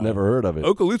 I've never heard of it.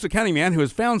 Okaloosa County man who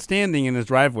was found standing in his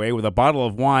driveway with a bottle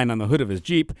of wine on the hood of his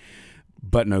Jeep,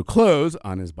 but no clothes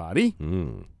on his body.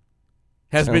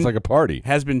 Sounds like a party.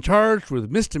 Has been charged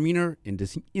with misdemeanor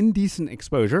indecent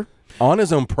exposure. On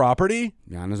his own property?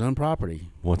 On his own property.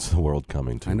 What's the world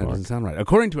coming to, I know, Mark? doesn't sound right.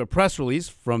 According to a press release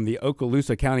from the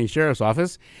Okaloosa County Sheriff's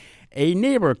Office, a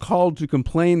neighbor called to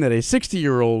complain that a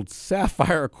 60-year-old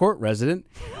Sapphire Court resident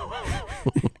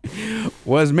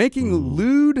was making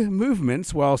lewd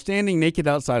movements while standing naked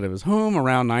outside of his home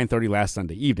around 9:30 last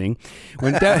Sunday evening.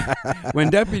 When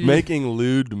deputies making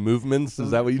lewd movements?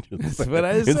 Is that what you just said? That's what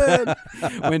I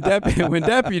said. When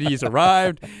deputies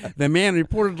arrived, the man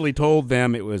reportedly told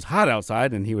them it was hot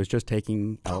outside and he was just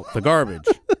taking out the garbage.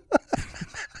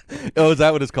 Oh, is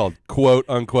that what it's called? Quote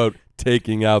unquote.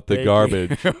 Taking out the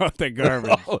garbage. The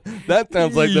garbage. Oh, that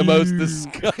sounds like the most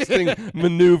disgusting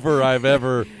maneuver I've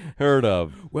ever heard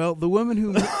of. Well, the woman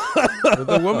who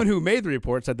made the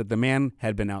report said that the man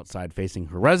had been outside facing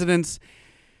her residence.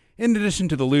 In addition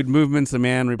to the lewd movements, the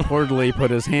man reportedly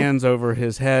put his hands over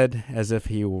his head as if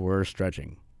he were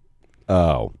stretching.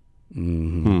 Oh.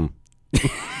 Mm-hmm.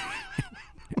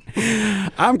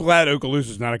 I'm glad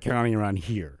Okaloosa's not a county around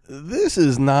here. This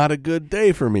is not a good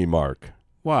day for me, Mark.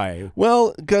 Why?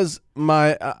 Well, because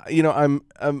my, I don't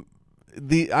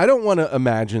want to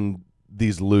imagine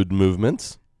these lewd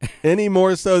movements any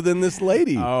more so than this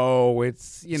lady. Oh,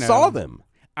 it's, saw them.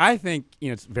 I think,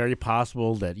 it's very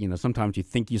possible that, sometimes you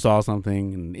think you saw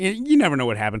something and you never know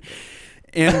what happened.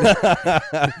 And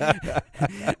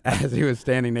as he was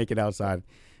standing naked outside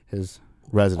his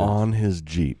residence. On his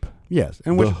Jeep. Yes.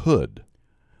 And the hood.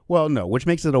 Well, no, which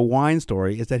makes it a wine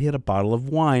story is that he had a bottle of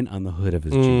wine on the hood of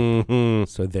his Jeep.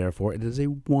 So therefore, it is a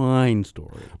wine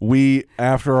story. We,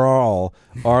 after all,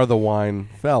 are the wine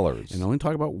fellers. And only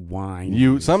talk about wine.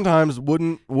 You sometimes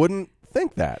wouldn't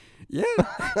think that. Yeah,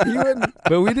 you wouldn't.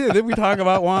 But we did. Then we talk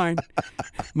about wine.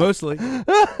 Mostly.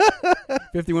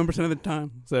 51% of the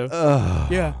time. So,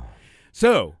 yeah.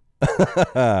 So.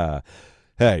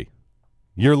 Hey,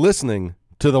 you're listening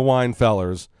to the Wine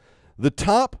Fellers. The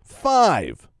top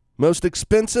 5 most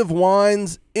expensive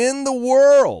wines in the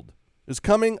world is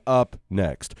coming up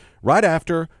next, right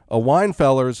after a Wine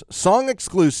Fellers song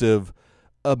exclusive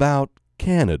about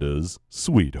Canada's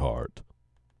sweetheart.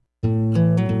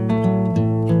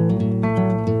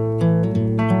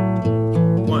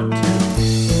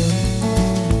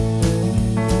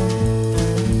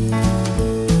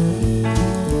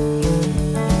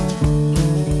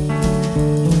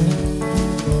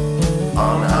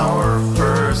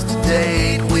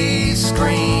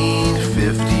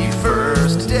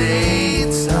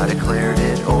 Declared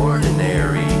it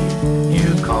ordinary.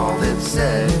 You called it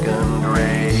second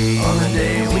rate. On the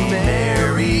day we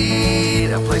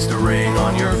married, I placed a ring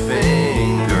on your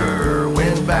finger.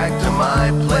 Went back to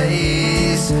my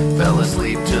place, fell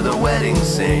asleep to the wedding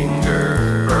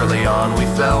singer. Early on we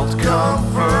felt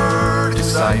comfort,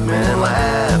 excitement and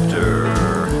laughter.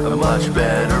 A much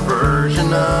better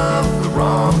version of the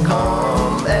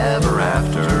rom-com ever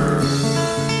after.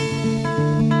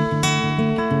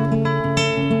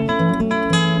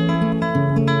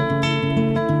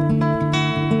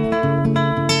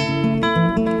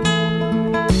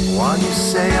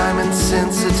 Say I'm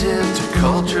insensitive to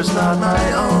cultures not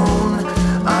my own.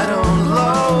 I don't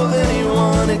loathe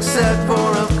anyone except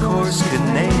for, of course,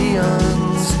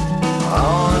 Canadians.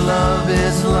 Our love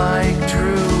is like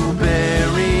Drew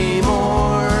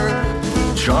Barrymore,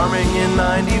 charming in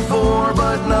 '94,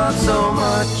 but not so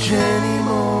much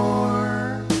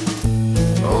anymore.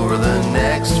 Over the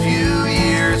next few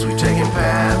years, we've taken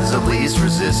paths of least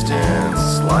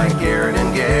resistance, like Aaron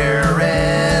and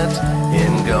Garrett,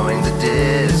 in going the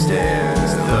distance.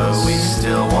 Though we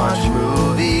still watch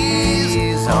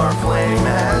movies, our flame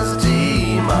has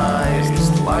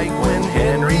demised, like when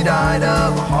Henry died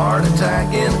of a heart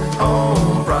attack in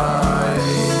Home Bride.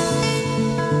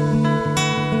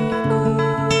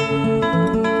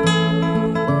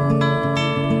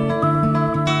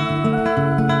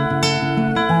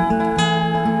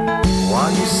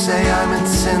 While you say I'm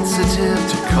insensitive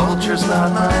to cultures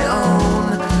not my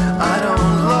own, I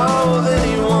don't loathe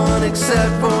anyone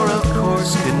except for, of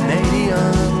course,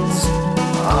 Canadians.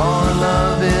 Our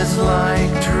love is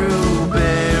like Drew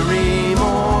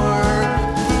Barrymore,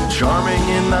 charming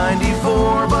in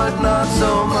 '94, but not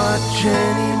so much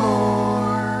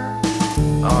anymore.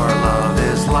 Our love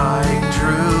is like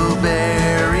Drew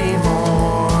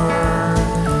Barrymore.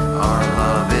 Our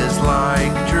love is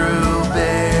like Drew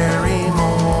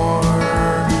Barrymore.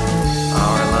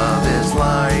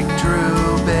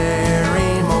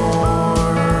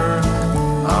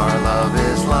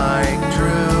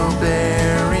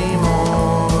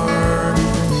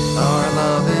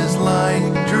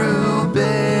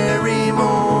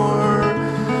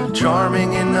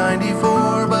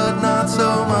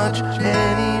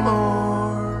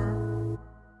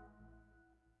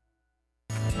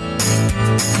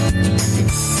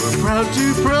 We're proud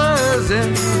to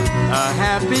present a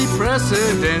happy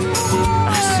precedent,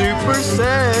 a super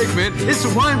segment. It's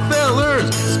Wine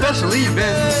Fellers special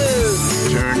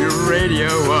event. Turn your radio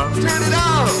up, Turn it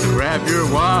up. grab your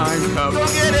wine cup, Go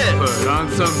get it. put on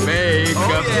some makeup.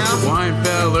 Oh, yeah. It's Wine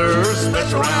Fellers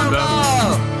special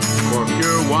roundup. Cork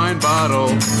your wine bottle,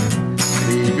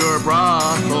 leave your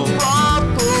brothel,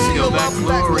 seal that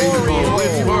glory hole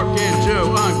with Mark and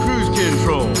Joe on cruise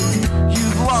control.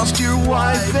 You've lost your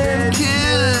wife and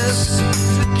kids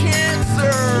to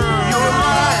cancer. Your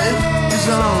life is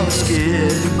on the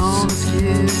skids.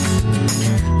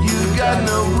 You've got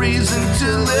no reason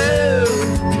to live.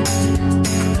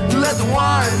 Let the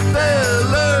Wine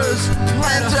Fellers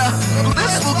plant a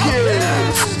blissful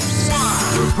kiss.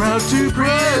 We're proud to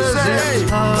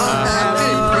present a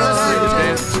happy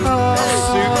precedent, a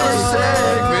super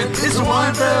segment. It's a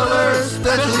Wine Fellers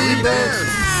special event.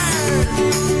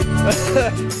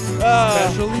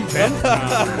 Special event.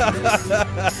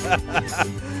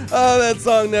 Oh, that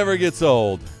song never gets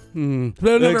old.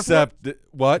 Except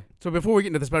what? So before we get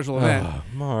into the special event,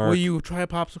 Mark. will you try a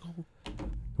popsicle?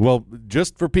 Well,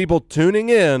 just for people tuning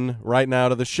in right now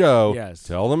to the show, Yes.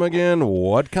 tell them again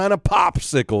what kind of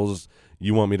popsicles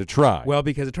you want me to try. Well,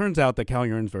 because it turns out that cow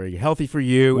urine is very healthy for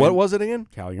you. What and- was it again?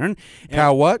 Cow urine. And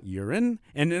Cow what? Urine.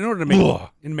 And in order to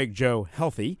make Joe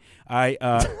healthy,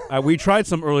 we tried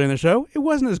some earlier in the show. It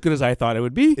wasn't as good as I thought it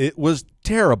would be. It was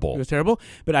terrible. It was terrible,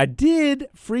 but I did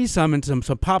freeze some into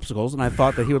some popsicles, and I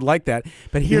thought that he would like that.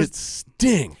 But It here's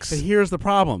stinks. the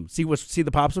problem. See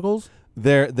the popsicles?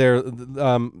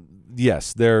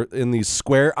 Yes, they're in these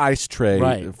square ice tray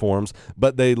Right. forms,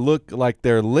 but they look like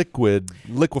they're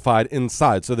liquefied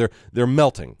inside, so they're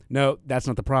melting. No, that's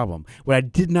not the problem. What I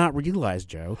did not realize,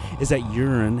 Joe, is that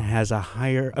urine has a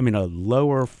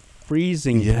lower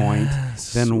freezing point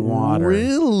than water.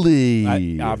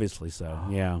 Really? Obviously so.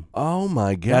 Yeah. Oh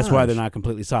my god. That's why they're not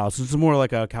completely solid. So it's more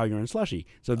like a cow urine slushy.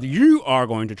 So you are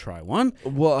going to try one.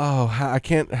 Well, I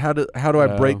can't. How do I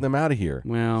break them out of here?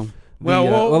 Well,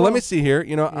 Let me see here.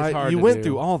 You know, it's hard you to went do.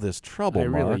 through all this trouble, I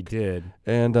really Mark, did.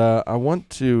 and I want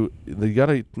to. You got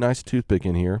a nice toothpick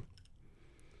in here.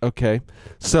 Okay,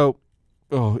 so,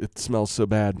 it smells so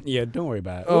bad. Yeah, don't worry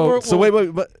about it.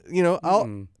 Wait, but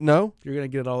I'll no. You're gonna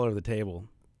get it all over the table.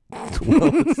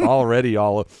 Well, it's already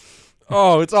all.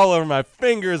 Oh, it's all over my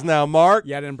fingers now, Mark.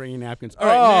 Yeah, I didn't bring you napkins. All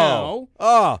right, now.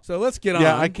 Oh. So let's get on.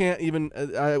 Yeah, I can't even.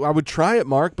 I would try it,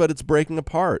 Mark, but it's breaking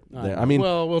apart. I mean,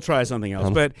 well, we'll try something else.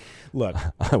 But look,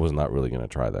 I was not really going to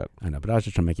try that. I know, but I was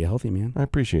just trying to make you healthy, man. I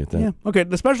appreciate that. Yeah. Okay.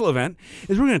 The special event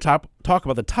is we're going to talk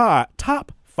about the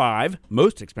top 5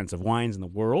 most expensive wines in the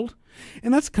world,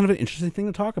 and that's kind of an interesting thing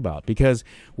to talk about because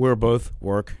we're both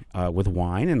work with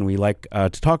wine, and we like to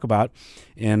talk about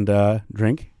and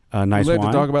drink. Nice we like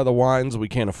wine. to talk about the wines we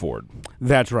can't afford.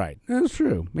 That's right. That's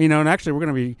true. And actually, we're going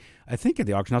to be, I think at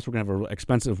the auction house, we're going to have an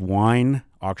expensive wine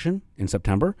auction in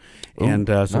September. Ooh, and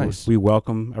so nice. we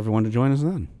welcome everyone to join us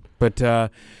then. But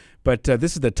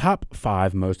this is the top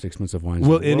 5 most expensive wines.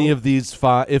 Will in the any world. of these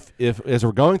 5, if as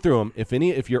we're going through them,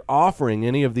 if you're offering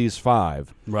any of these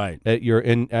 5 right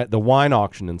at the wine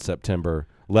auction in September,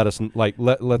 let's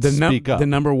speak up. The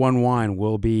number 1 wine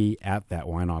will be at that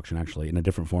wine auction, actually, in a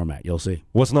different format. You'll see.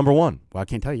 What's number 1? Well, I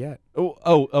can't tell you yet.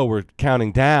 Oh, we're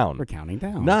counting down. We're counting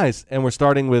down. Nice, and we're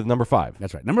starting with number 5.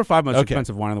 That's right. Number 5 most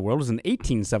expensive wine in the world is an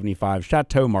 1875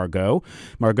 Chateau Margaux.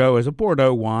 Margaux is a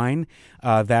Bordeaux wine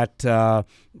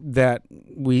that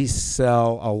we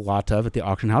sell a lot of at the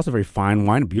auction house. A very fine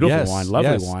wine, beautiful wine,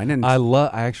 lovely wine. And I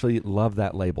actually love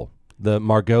that label. The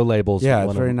Margaux labels. Yeah,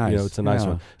 it's very nice. It's a nice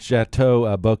one.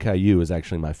 Chateau Beaucaillou is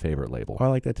actually my favorite label. I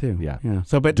like that too. Yeah.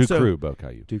 So, but Ducru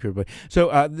Beaucaillou. Ducru.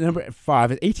 So number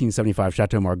 5 is 1875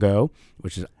 Chateau Margaux,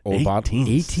 which is old bottle.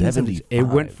 1875. It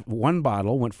went. One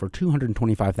bottle went for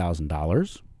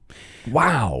 $225,000.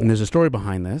 Wow. And there's a story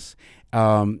behind this.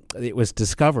 It was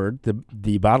discovered.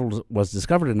 The bottle was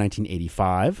discovered in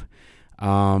 1985.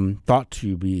 Thought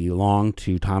to belong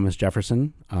to Thomas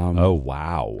Jefferson. Oh,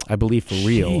 wow. I believe for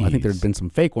real. I think there Jeez. had been some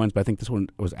fake ones, but I think this one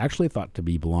was actually thought to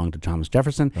belong to Thomas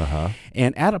Jefferson. Uh-huh.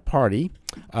 And at a party,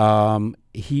 the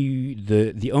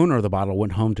owner of the bottle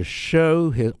went home to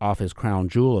show off his crown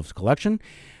jewel of his collection.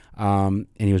 And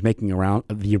he was making the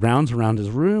rounds around his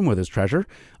room with his treasure.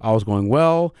 All was going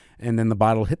well, and then the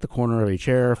bottle hit the corner of a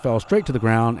chair, fell straight to the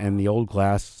ground, and the old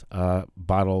glass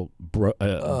bottle broke.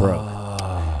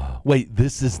 Wait,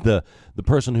 this is the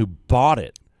person who bought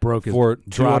it Broke his for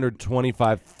drop-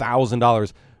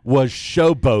 $225,000 was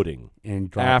showboating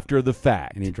and dropped, after the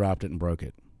fact. and he dropped it and broke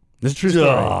it. This is a true story.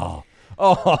 Ugh.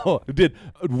 Oh,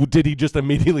 did he just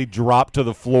immediately drop to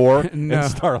the floor No.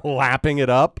 and start lapping it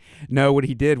up? No, what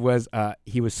he did was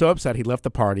he was so upset he left the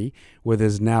party with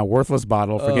his now worthless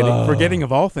bottle, forgetting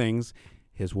of all things,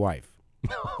 his wife.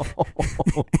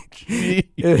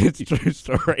 It's a true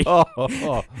story.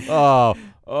 So,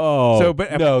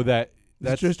 but no, that's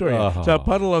a true story. So a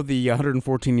puddle of the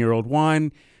 114-year-old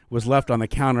wine was left on the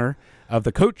counter of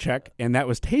the coat check, and that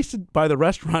was tasted by the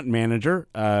restaurant manager,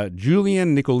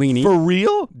 Julian Nicolini. For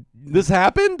real? This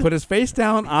happened? Put his face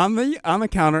down on the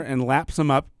counter and lapped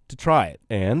some up to try it.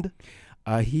 And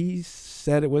he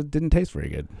said it didn't taste very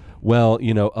good. Well,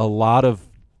 a lot of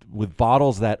with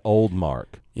bottles that old,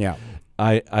 Mark. Yeah.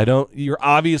 I don't. You're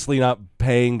obviously not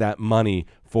paying that money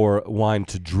for wine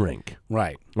to drink.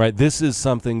 Right. Right. This is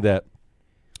something that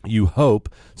you hope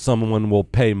someone will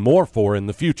pay more for in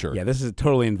the future. Yeah, this is a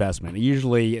totally investment.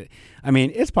 Usually, I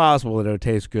mean, it's possible that it would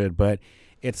taste good, but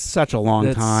it's such a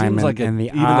long time. Seems like and the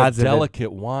even odds a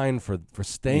delicate wine for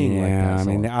staying like that. I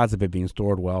mean, the odds of it being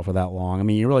stored well for that long. I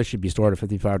mean, you really should be stored at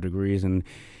 55 degrees, and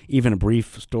even a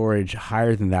brief storage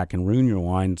higher than that can ruin your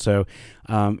wine. So,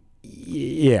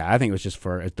 yeah, I think it was just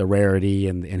for the rarity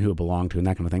and who it belonged to and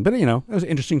that kind of thing. But, it was an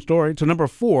interesting story. So, number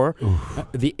 4,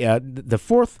 the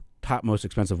fourth top most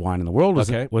expensive wine in the world was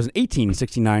an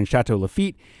 1869 Chateau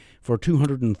Lafite for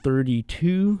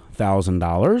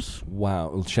 $232,000.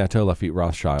 Wow. Chateau Lafite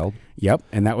Rothschild. Yep.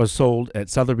 And that was sold at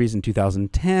Sotheby's in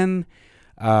 2010.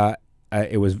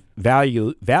 It was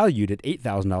valued at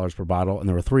 $8,000 per bottle, and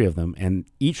there were 3 of them, and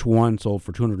each one sold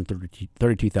for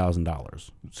 $232,000.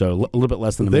 So a little bit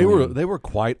less than a million. They were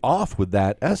quite off with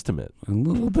that estimate. A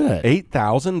little bit.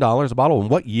 $8,000 a bottle. And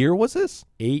what year was this?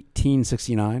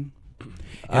 1869.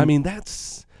 I mean,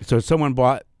 that's so someone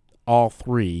bought all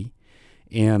 3,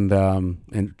 and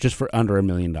just for under $1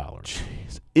 million.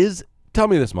 Jeez. Tell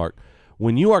me this, Mark.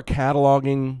 When you are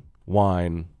cataloging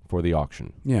wine for the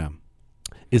auction,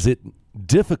 is it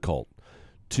difficult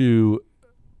to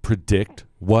predict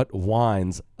what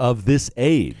wines of this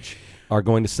age are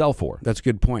going to sell for? That's a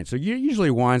good point. So usually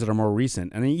wines that are more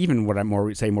recent, and even what I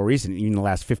say more recent, even in the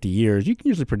last 50 years, you can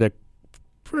usually predict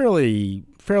fairly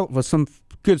with some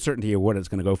good certainty of what it's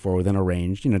going to go for within a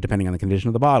range, depending on the condition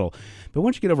of the bottle. But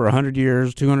once you get over 100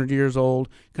 years, 200 years old,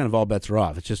 kind of all bets are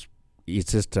off. It's just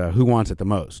who wants it the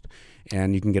most.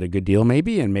 And you can get a good deal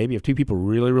maybe, and maybe if 2 people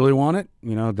really, really want it,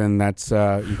 then that's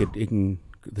the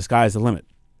sky's the limit.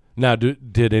 Now,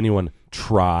 did anyone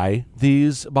try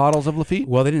these bottles of Lafite?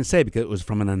 Well, they didn't say because it was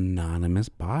from an anonymous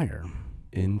buyer.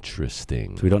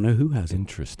 Interesting. So we don't know who has it.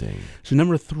 Interesting. So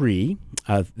number 3,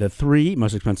 the third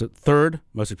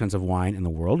most expensive wine in the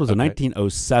world was a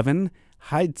 1907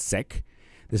 Heidsieck.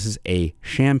 This is a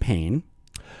champagne.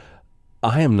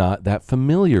 I am not that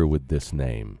familiar with this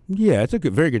name. Yeah, it's a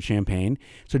very good champagne.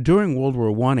 So during World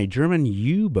War I, a German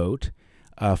U-boat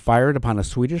fired upon a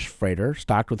Swedish freighter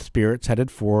stocked with spirits headed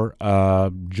for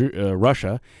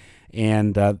Russia,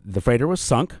 and the freighter was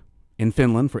sunk in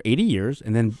Finland for 80 years,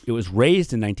 and then it was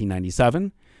raised in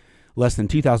 1997. Less than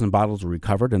 2,000 bottles were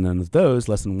recovered, and then of those,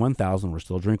 less than 1,000 were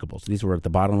still drinkable. So these were at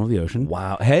the bottom of the ocean.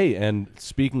 Wow. Hey, and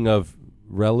speaking of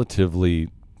relatively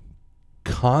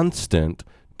constant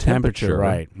temperature,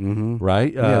 right? Mm-hmm.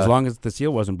 Right. As long as the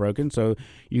seal wasn't broken, so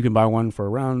you can buy one for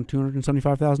around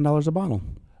 $275,000 a bottle.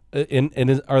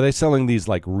 Are they selling these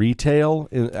like retail,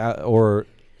 or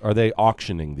are they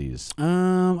auctioning these?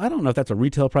 I don't know if that's a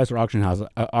retail price or auction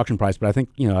price, but I think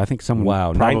someone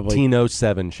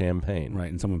 1907 champagne, right?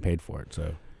 And someone paid for it.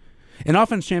 So, and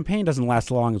often champagne doesn't last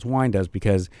as long as wine does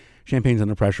because champagne's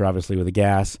under pressure, obviously, with the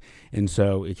gas, and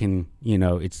so it can,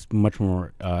 it's much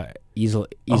more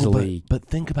easily. But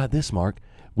think about this, Mark.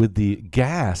 With the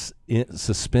gas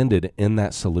suspended in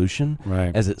that solution,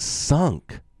 right, as it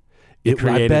sunk, it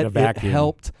created a vacuum. It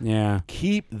helped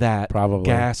keep that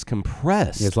gas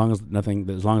compressed. Yeah, as long as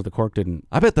the cork didn't.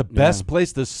 I bet the best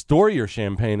place to store your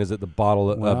champagne is at the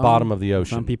bottom of the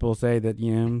ocean. Some people say that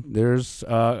there's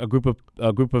a group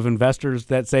of investors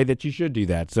that say that you should do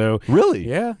that. So really,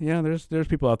 yeah, there's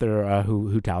people out there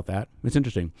who tout that. It's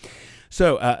interesting.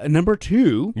 So number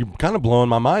 2, you're kind of blowing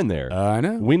my mind there. I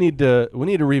know. We need to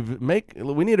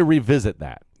revisit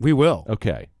that. We will.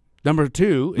 Okay. Number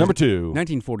 2 is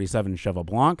 1947 Cheval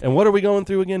Blanc. And what are we going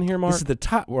through again here, Mark? This is the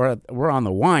top. We're on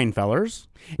the wine fellers,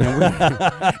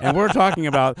 and we're talking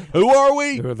about who are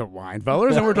we? Who are the wine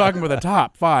fellers? And we're talking about the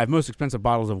top 5 most expensive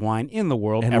bottles of wine in the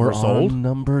world ever sold. On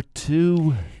number 2,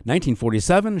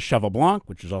 1947 Cheval Blanc,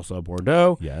 which is also a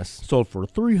Bordeaux. Yes, sold for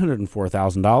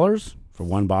 $304,000 for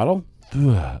one bottle.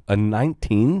 A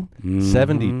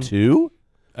 1972.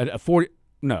 A 40.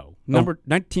 No,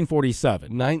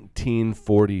 1947.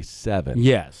 1947.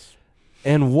 Yes.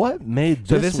 And what made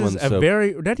So this this one is a very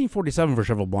 1947 for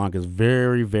Cheval Blanc is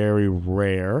very, very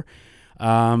rare.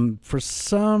 For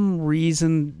some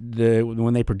reason,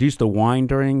 when they produced the wine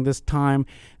during this time,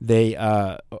 they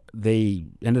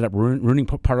ended up ruining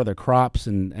part of their crops,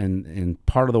 and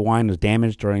part of the wine was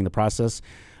damaged during the process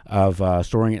of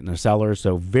storing it in their cellars.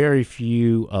 So very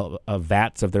few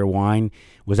vats of their wine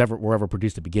were ever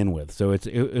produced to begin with. So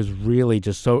it was really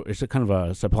just it's a kind of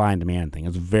a supply and demand thing.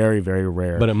 It's very, very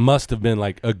rare. But it must have been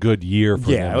like a good year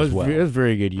for them as well. It was a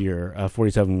very good year.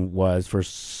 47 was for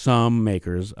some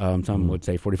makers. Some would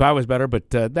say 45 was better, but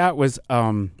that was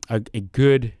a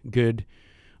good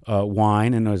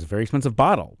wine, and it was a very expensive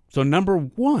bottle. So number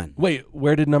one. Wait,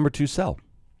 where did number 2 sell?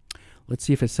 Let's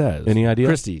see if it says. Any idea?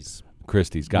 Christie's.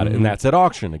 Christie's, got it. And that's at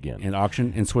auction again. An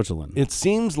auction in Switzerland. It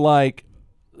seems like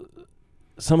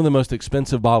some of the most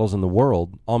expensive bottles in the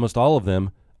world, almost all of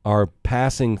them, are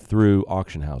passing through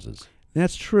auction houses.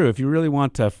 That's true. If you really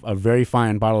want a very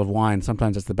fine bottle of wine,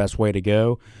 sometimes that's the best way to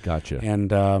go. Gotcha. And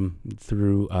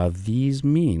through these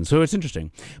means. So it's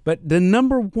interesting. But the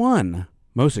number one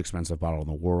most expensive bottle in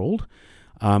the world,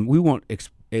 we won't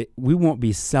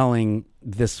be selling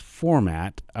this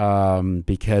format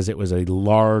because it was a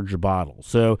large bottle.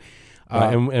 So,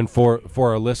 and for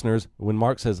our listeners, when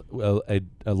Mark says a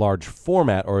large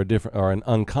format or an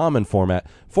uncommon format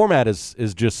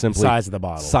is just simply size of the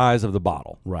bottle. Size of the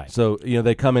bottle. Right. So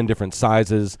they come in different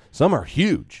sizes. Some are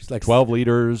huge, it's like 12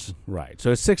 liters. Right.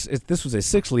 So this was a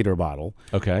 6-liter bottle.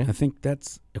 Okay. I think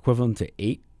that's equivalent to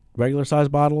 8 regular size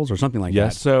bottles or something like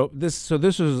yes. that. So this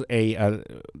was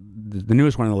the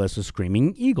newest one on the list is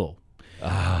Screaming Eagle.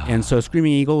 And so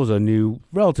Screaming Eagle is a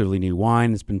relatively new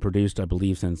wine. It's been produced, I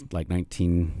believe, since like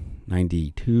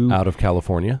 1992. Out of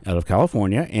California.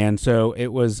 And so it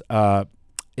was a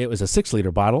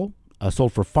 6-liter bottle,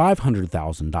 sold for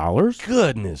 $500,000.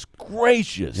 Goodness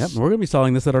gracious! Yep, we're going to be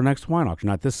selling this at our next wine auction.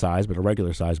 Not this size, but a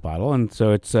regular size bottle. And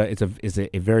so it's a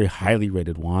very highly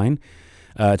rated wine.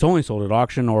 It's only sold at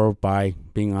auction or by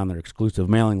being on their exclusive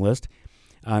mailing list.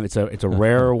 It's a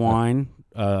rare wine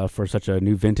for such a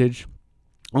new vintage.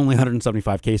 Only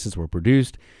 175 cases were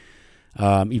produced.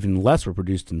 Even less were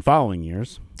produced in following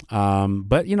years.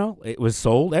 But it was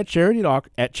sold at charity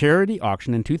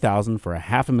auction in 2000 for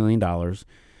 $500,000,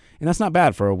 and that's not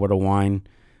bad for a wine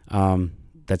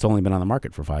that's only been on the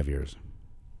market for 5 years.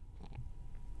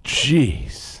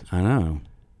 Jeez, I know.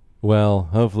 Well,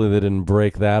 hopefully they didn't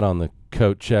break that on the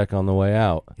coat check on the way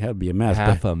out. That would be a mess.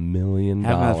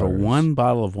 $500,000 for one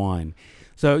bottle of wine.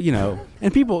 So,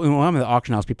 and people, when I'm at the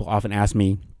auction house, people often ask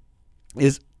me,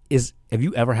 have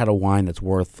you ever had a wine that's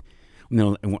worth, it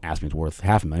won't ask me it's worth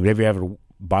 $500,000, but have you ever had a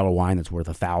bottle of wine that's worth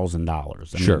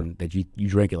 $1,000? Sure. That you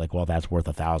drink it like, well, that's worth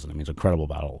 $1,000. I mean, it's an incredible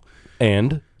bottle.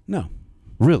 And? No.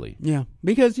 Really? Yeah.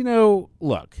 Because,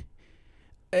 look,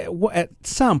 at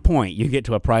some point you get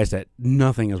to a price that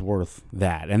nothing is worth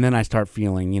that. And then I start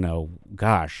feeling,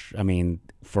 gosh, I mean,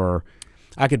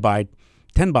 I could buy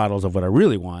 10 bottles of what I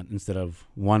really want instead of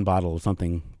one bottle of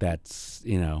something that's,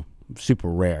 super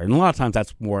rare. And a lot of times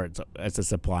that's more, it's a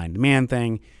supply and demand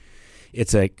thing.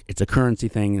 It's a currency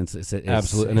thing. It's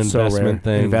absolutely an investment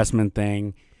thing. Investment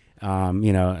thing.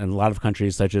 In a lot of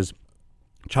countries such as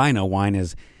China, wine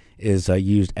is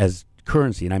used as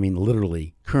currency, and I mean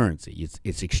literally currency.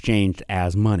 It's exchanged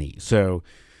as money. So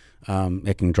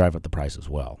it can drive up the price as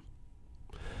well.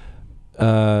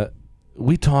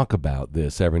 We talk about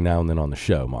this every now and then on the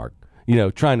show, Mark.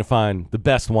 Trying to find the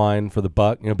best wine for the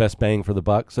buck, best bang for the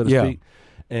buck, so to speak.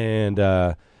 And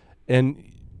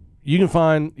you can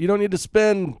find, you don't need to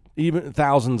spend even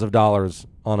thousands of dollars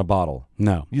on a bottle.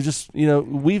 No. You just,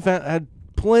 we've had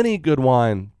plenty good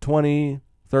wine,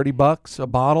 $20-$30 a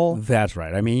bottle. That's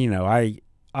right. I mean, there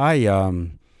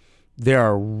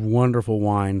are wonderful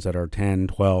wines that are $10,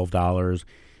 $12.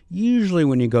 Usually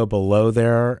when you go below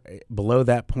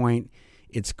that point,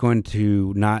 it's going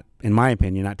to not, in my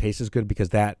opinion, not taste as good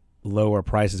because that lower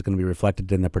price is going to be reflected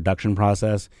in the production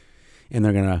process, and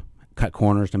they're going to cut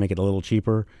corners to make it a little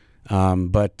cheaper.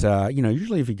 But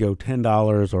usually if you go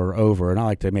 $10 or over, and I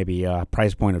like to maybe a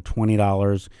price point of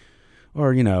 $20,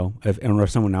 or if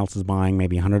someone else is buying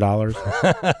maybe $100,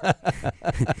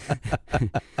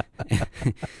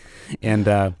 and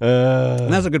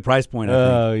that's a good price point. I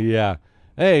think. Oh yeah.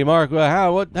 Hey Mark,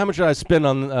 how much should I spend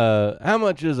on? How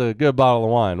much is a good bottle of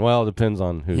wine? Well, it depends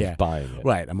on who's buying it.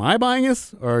 Right? Am I buying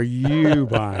this, or are you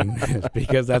buying this?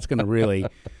 Because that's going to really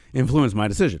influence my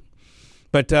decision.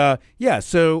 But So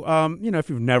if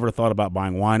you've never thought about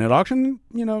buying wine at auction,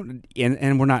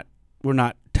 and we're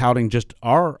not touting just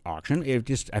our auction. I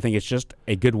think it's just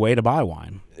a good way to buy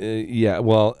wine. Yeah.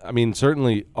 Well, I mean,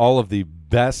 certainly all of the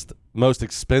best most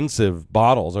expensive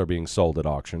bottles are being sold at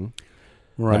auction.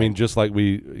 Right. I mean, just like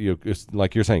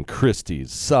like you're saying,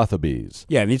 Christie's, Sotheby's.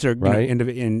 Yeah, and these are right?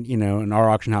 in our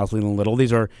auction house, Leland Little.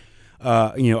 These are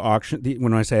auction.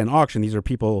 When I say an auction, these are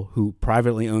people who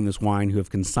privately own this wine, who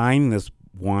have consigned this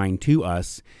wine to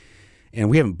us, and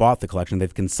we haven't bought the collection.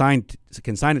 They've consigned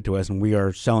it to us, and we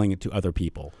are selling it to other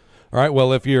people. All right.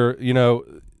 Well, if you're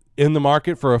in the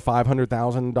market for a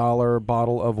 $500,000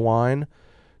 bottle of wine,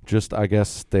 just I guess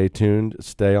stay tuned.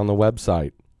 Stay on the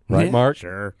website, right, Yeah, Mark?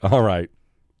 Sure. All right.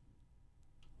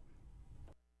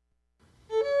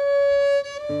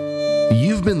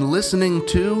 You've been listening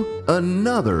to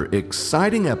another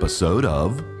exciting episode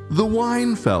of The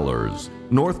Wine Fellers,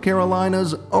 North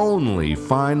Carolina's only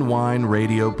fine wine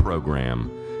radio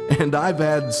program. And I've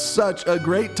had such a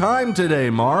great time today,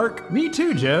 Mark. Me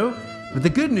too, Joe. But the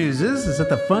good news is that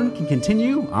the fun can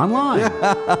continue online.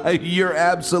 You're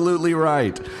absolutely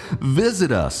right.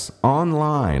 Visit us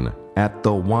online at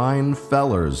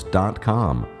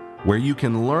thewinefellers.com, where you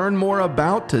can learn more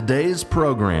about today's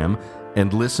program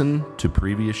and listen to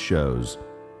previous shows.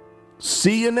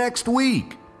 See you next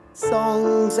week.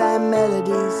 Songs and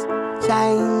melodies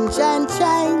change and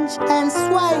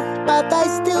sway, but they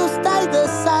still stay the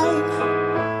same.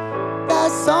 The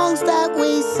songs that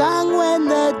we sang when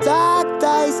the dark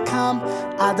days come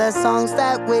are the songs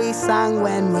that we sang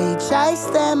when we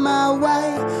chased them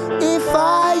away. If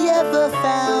I ever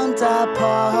found a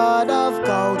pot of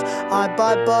gold, I'd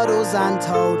buy bottles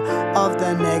untold of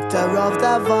the nectar of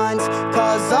the vines,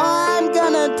 'cause I'm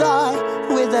gonna die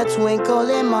with a twinkle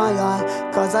in my eye,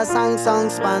 'cause I sang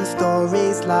songs, spun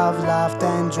stories, loved, laughed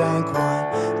and drank wine.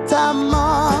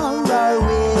 Tomorrow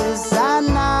is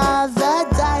another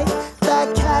day. The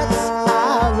cats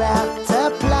are out to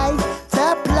play.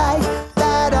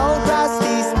 That old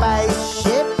rusty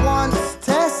spaceship wants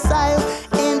to sail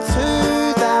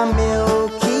into the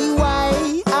Milky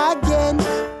Way again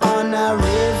on a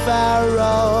river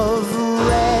of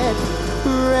red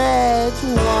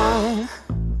wine.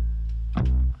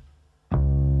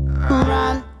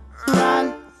 Run,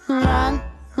 run, run,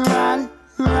 run,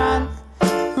 run,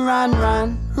 run, run,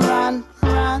 run,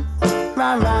 run,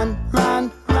 run, run,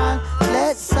 run, run.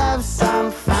 Let's have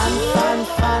some fun, fun,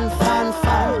 fun, fun, fun,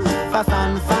 fun,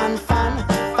 fun, fun, fun, fun,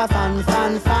 fun,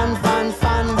 fun, fun, fun,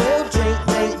 fun. We'll drink,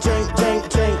 drink, drink, drink,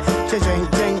 drink, to drink,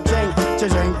 drink, drink, to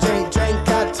drink, drink, drink.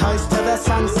 A toast to the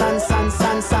sun, sun, sun,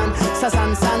 sun, sun,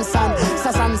 sun, sun, sun, sun, sun,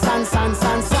 sun, sun,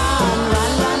 sun, sun.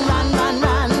 Run, run, run, run,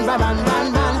 run, run, run, run, run,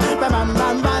 run, run,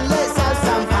 run. Let's have some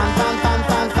fun, fun, fun, fun, fun,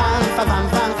 fun, fun,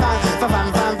 fun, fun, fun,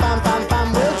 fun, fun, fun,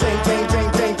 fun. We'll drink, drink,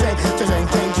 drink, drink, drink, to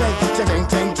drink, drink, drink, to drink,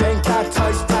 drink, drink. A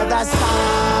toast to the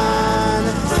sun,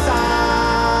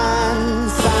 sun,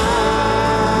 sun.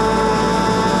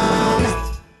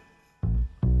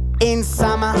 In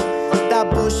summer, the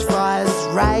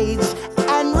bushfires rage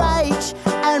and rage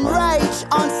and rage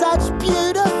on such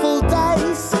beautiful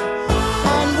days.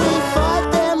 And we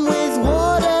fight them with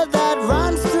water that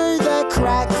runs through the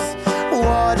cracks.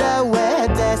 Water we're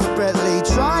desperately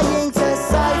trying to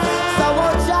save. So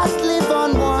I'll just live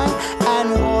on wine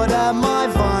and water my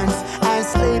vines and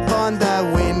sleep on the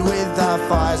wind with the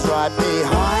fires right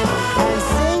behind. And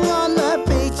sing on the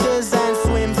beaches and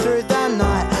swim through the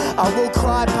night. I will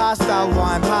cry past the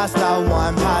wine, past the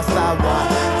wine, past the wine.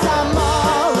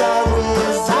 Tomorrow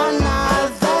is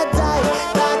another day.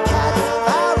 The cats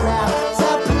are out to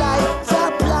play.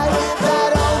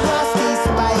 That old rusty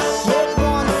spaceship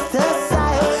wants to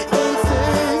sail into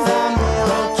the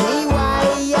Milky Way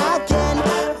again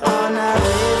on a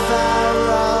river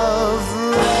of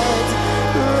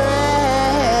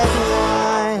red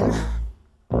wine.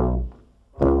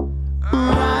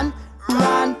 Run,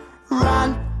 run, run,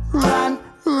 run,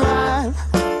 run,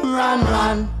 run, run,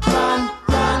 run,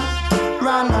 run,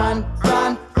 run, run.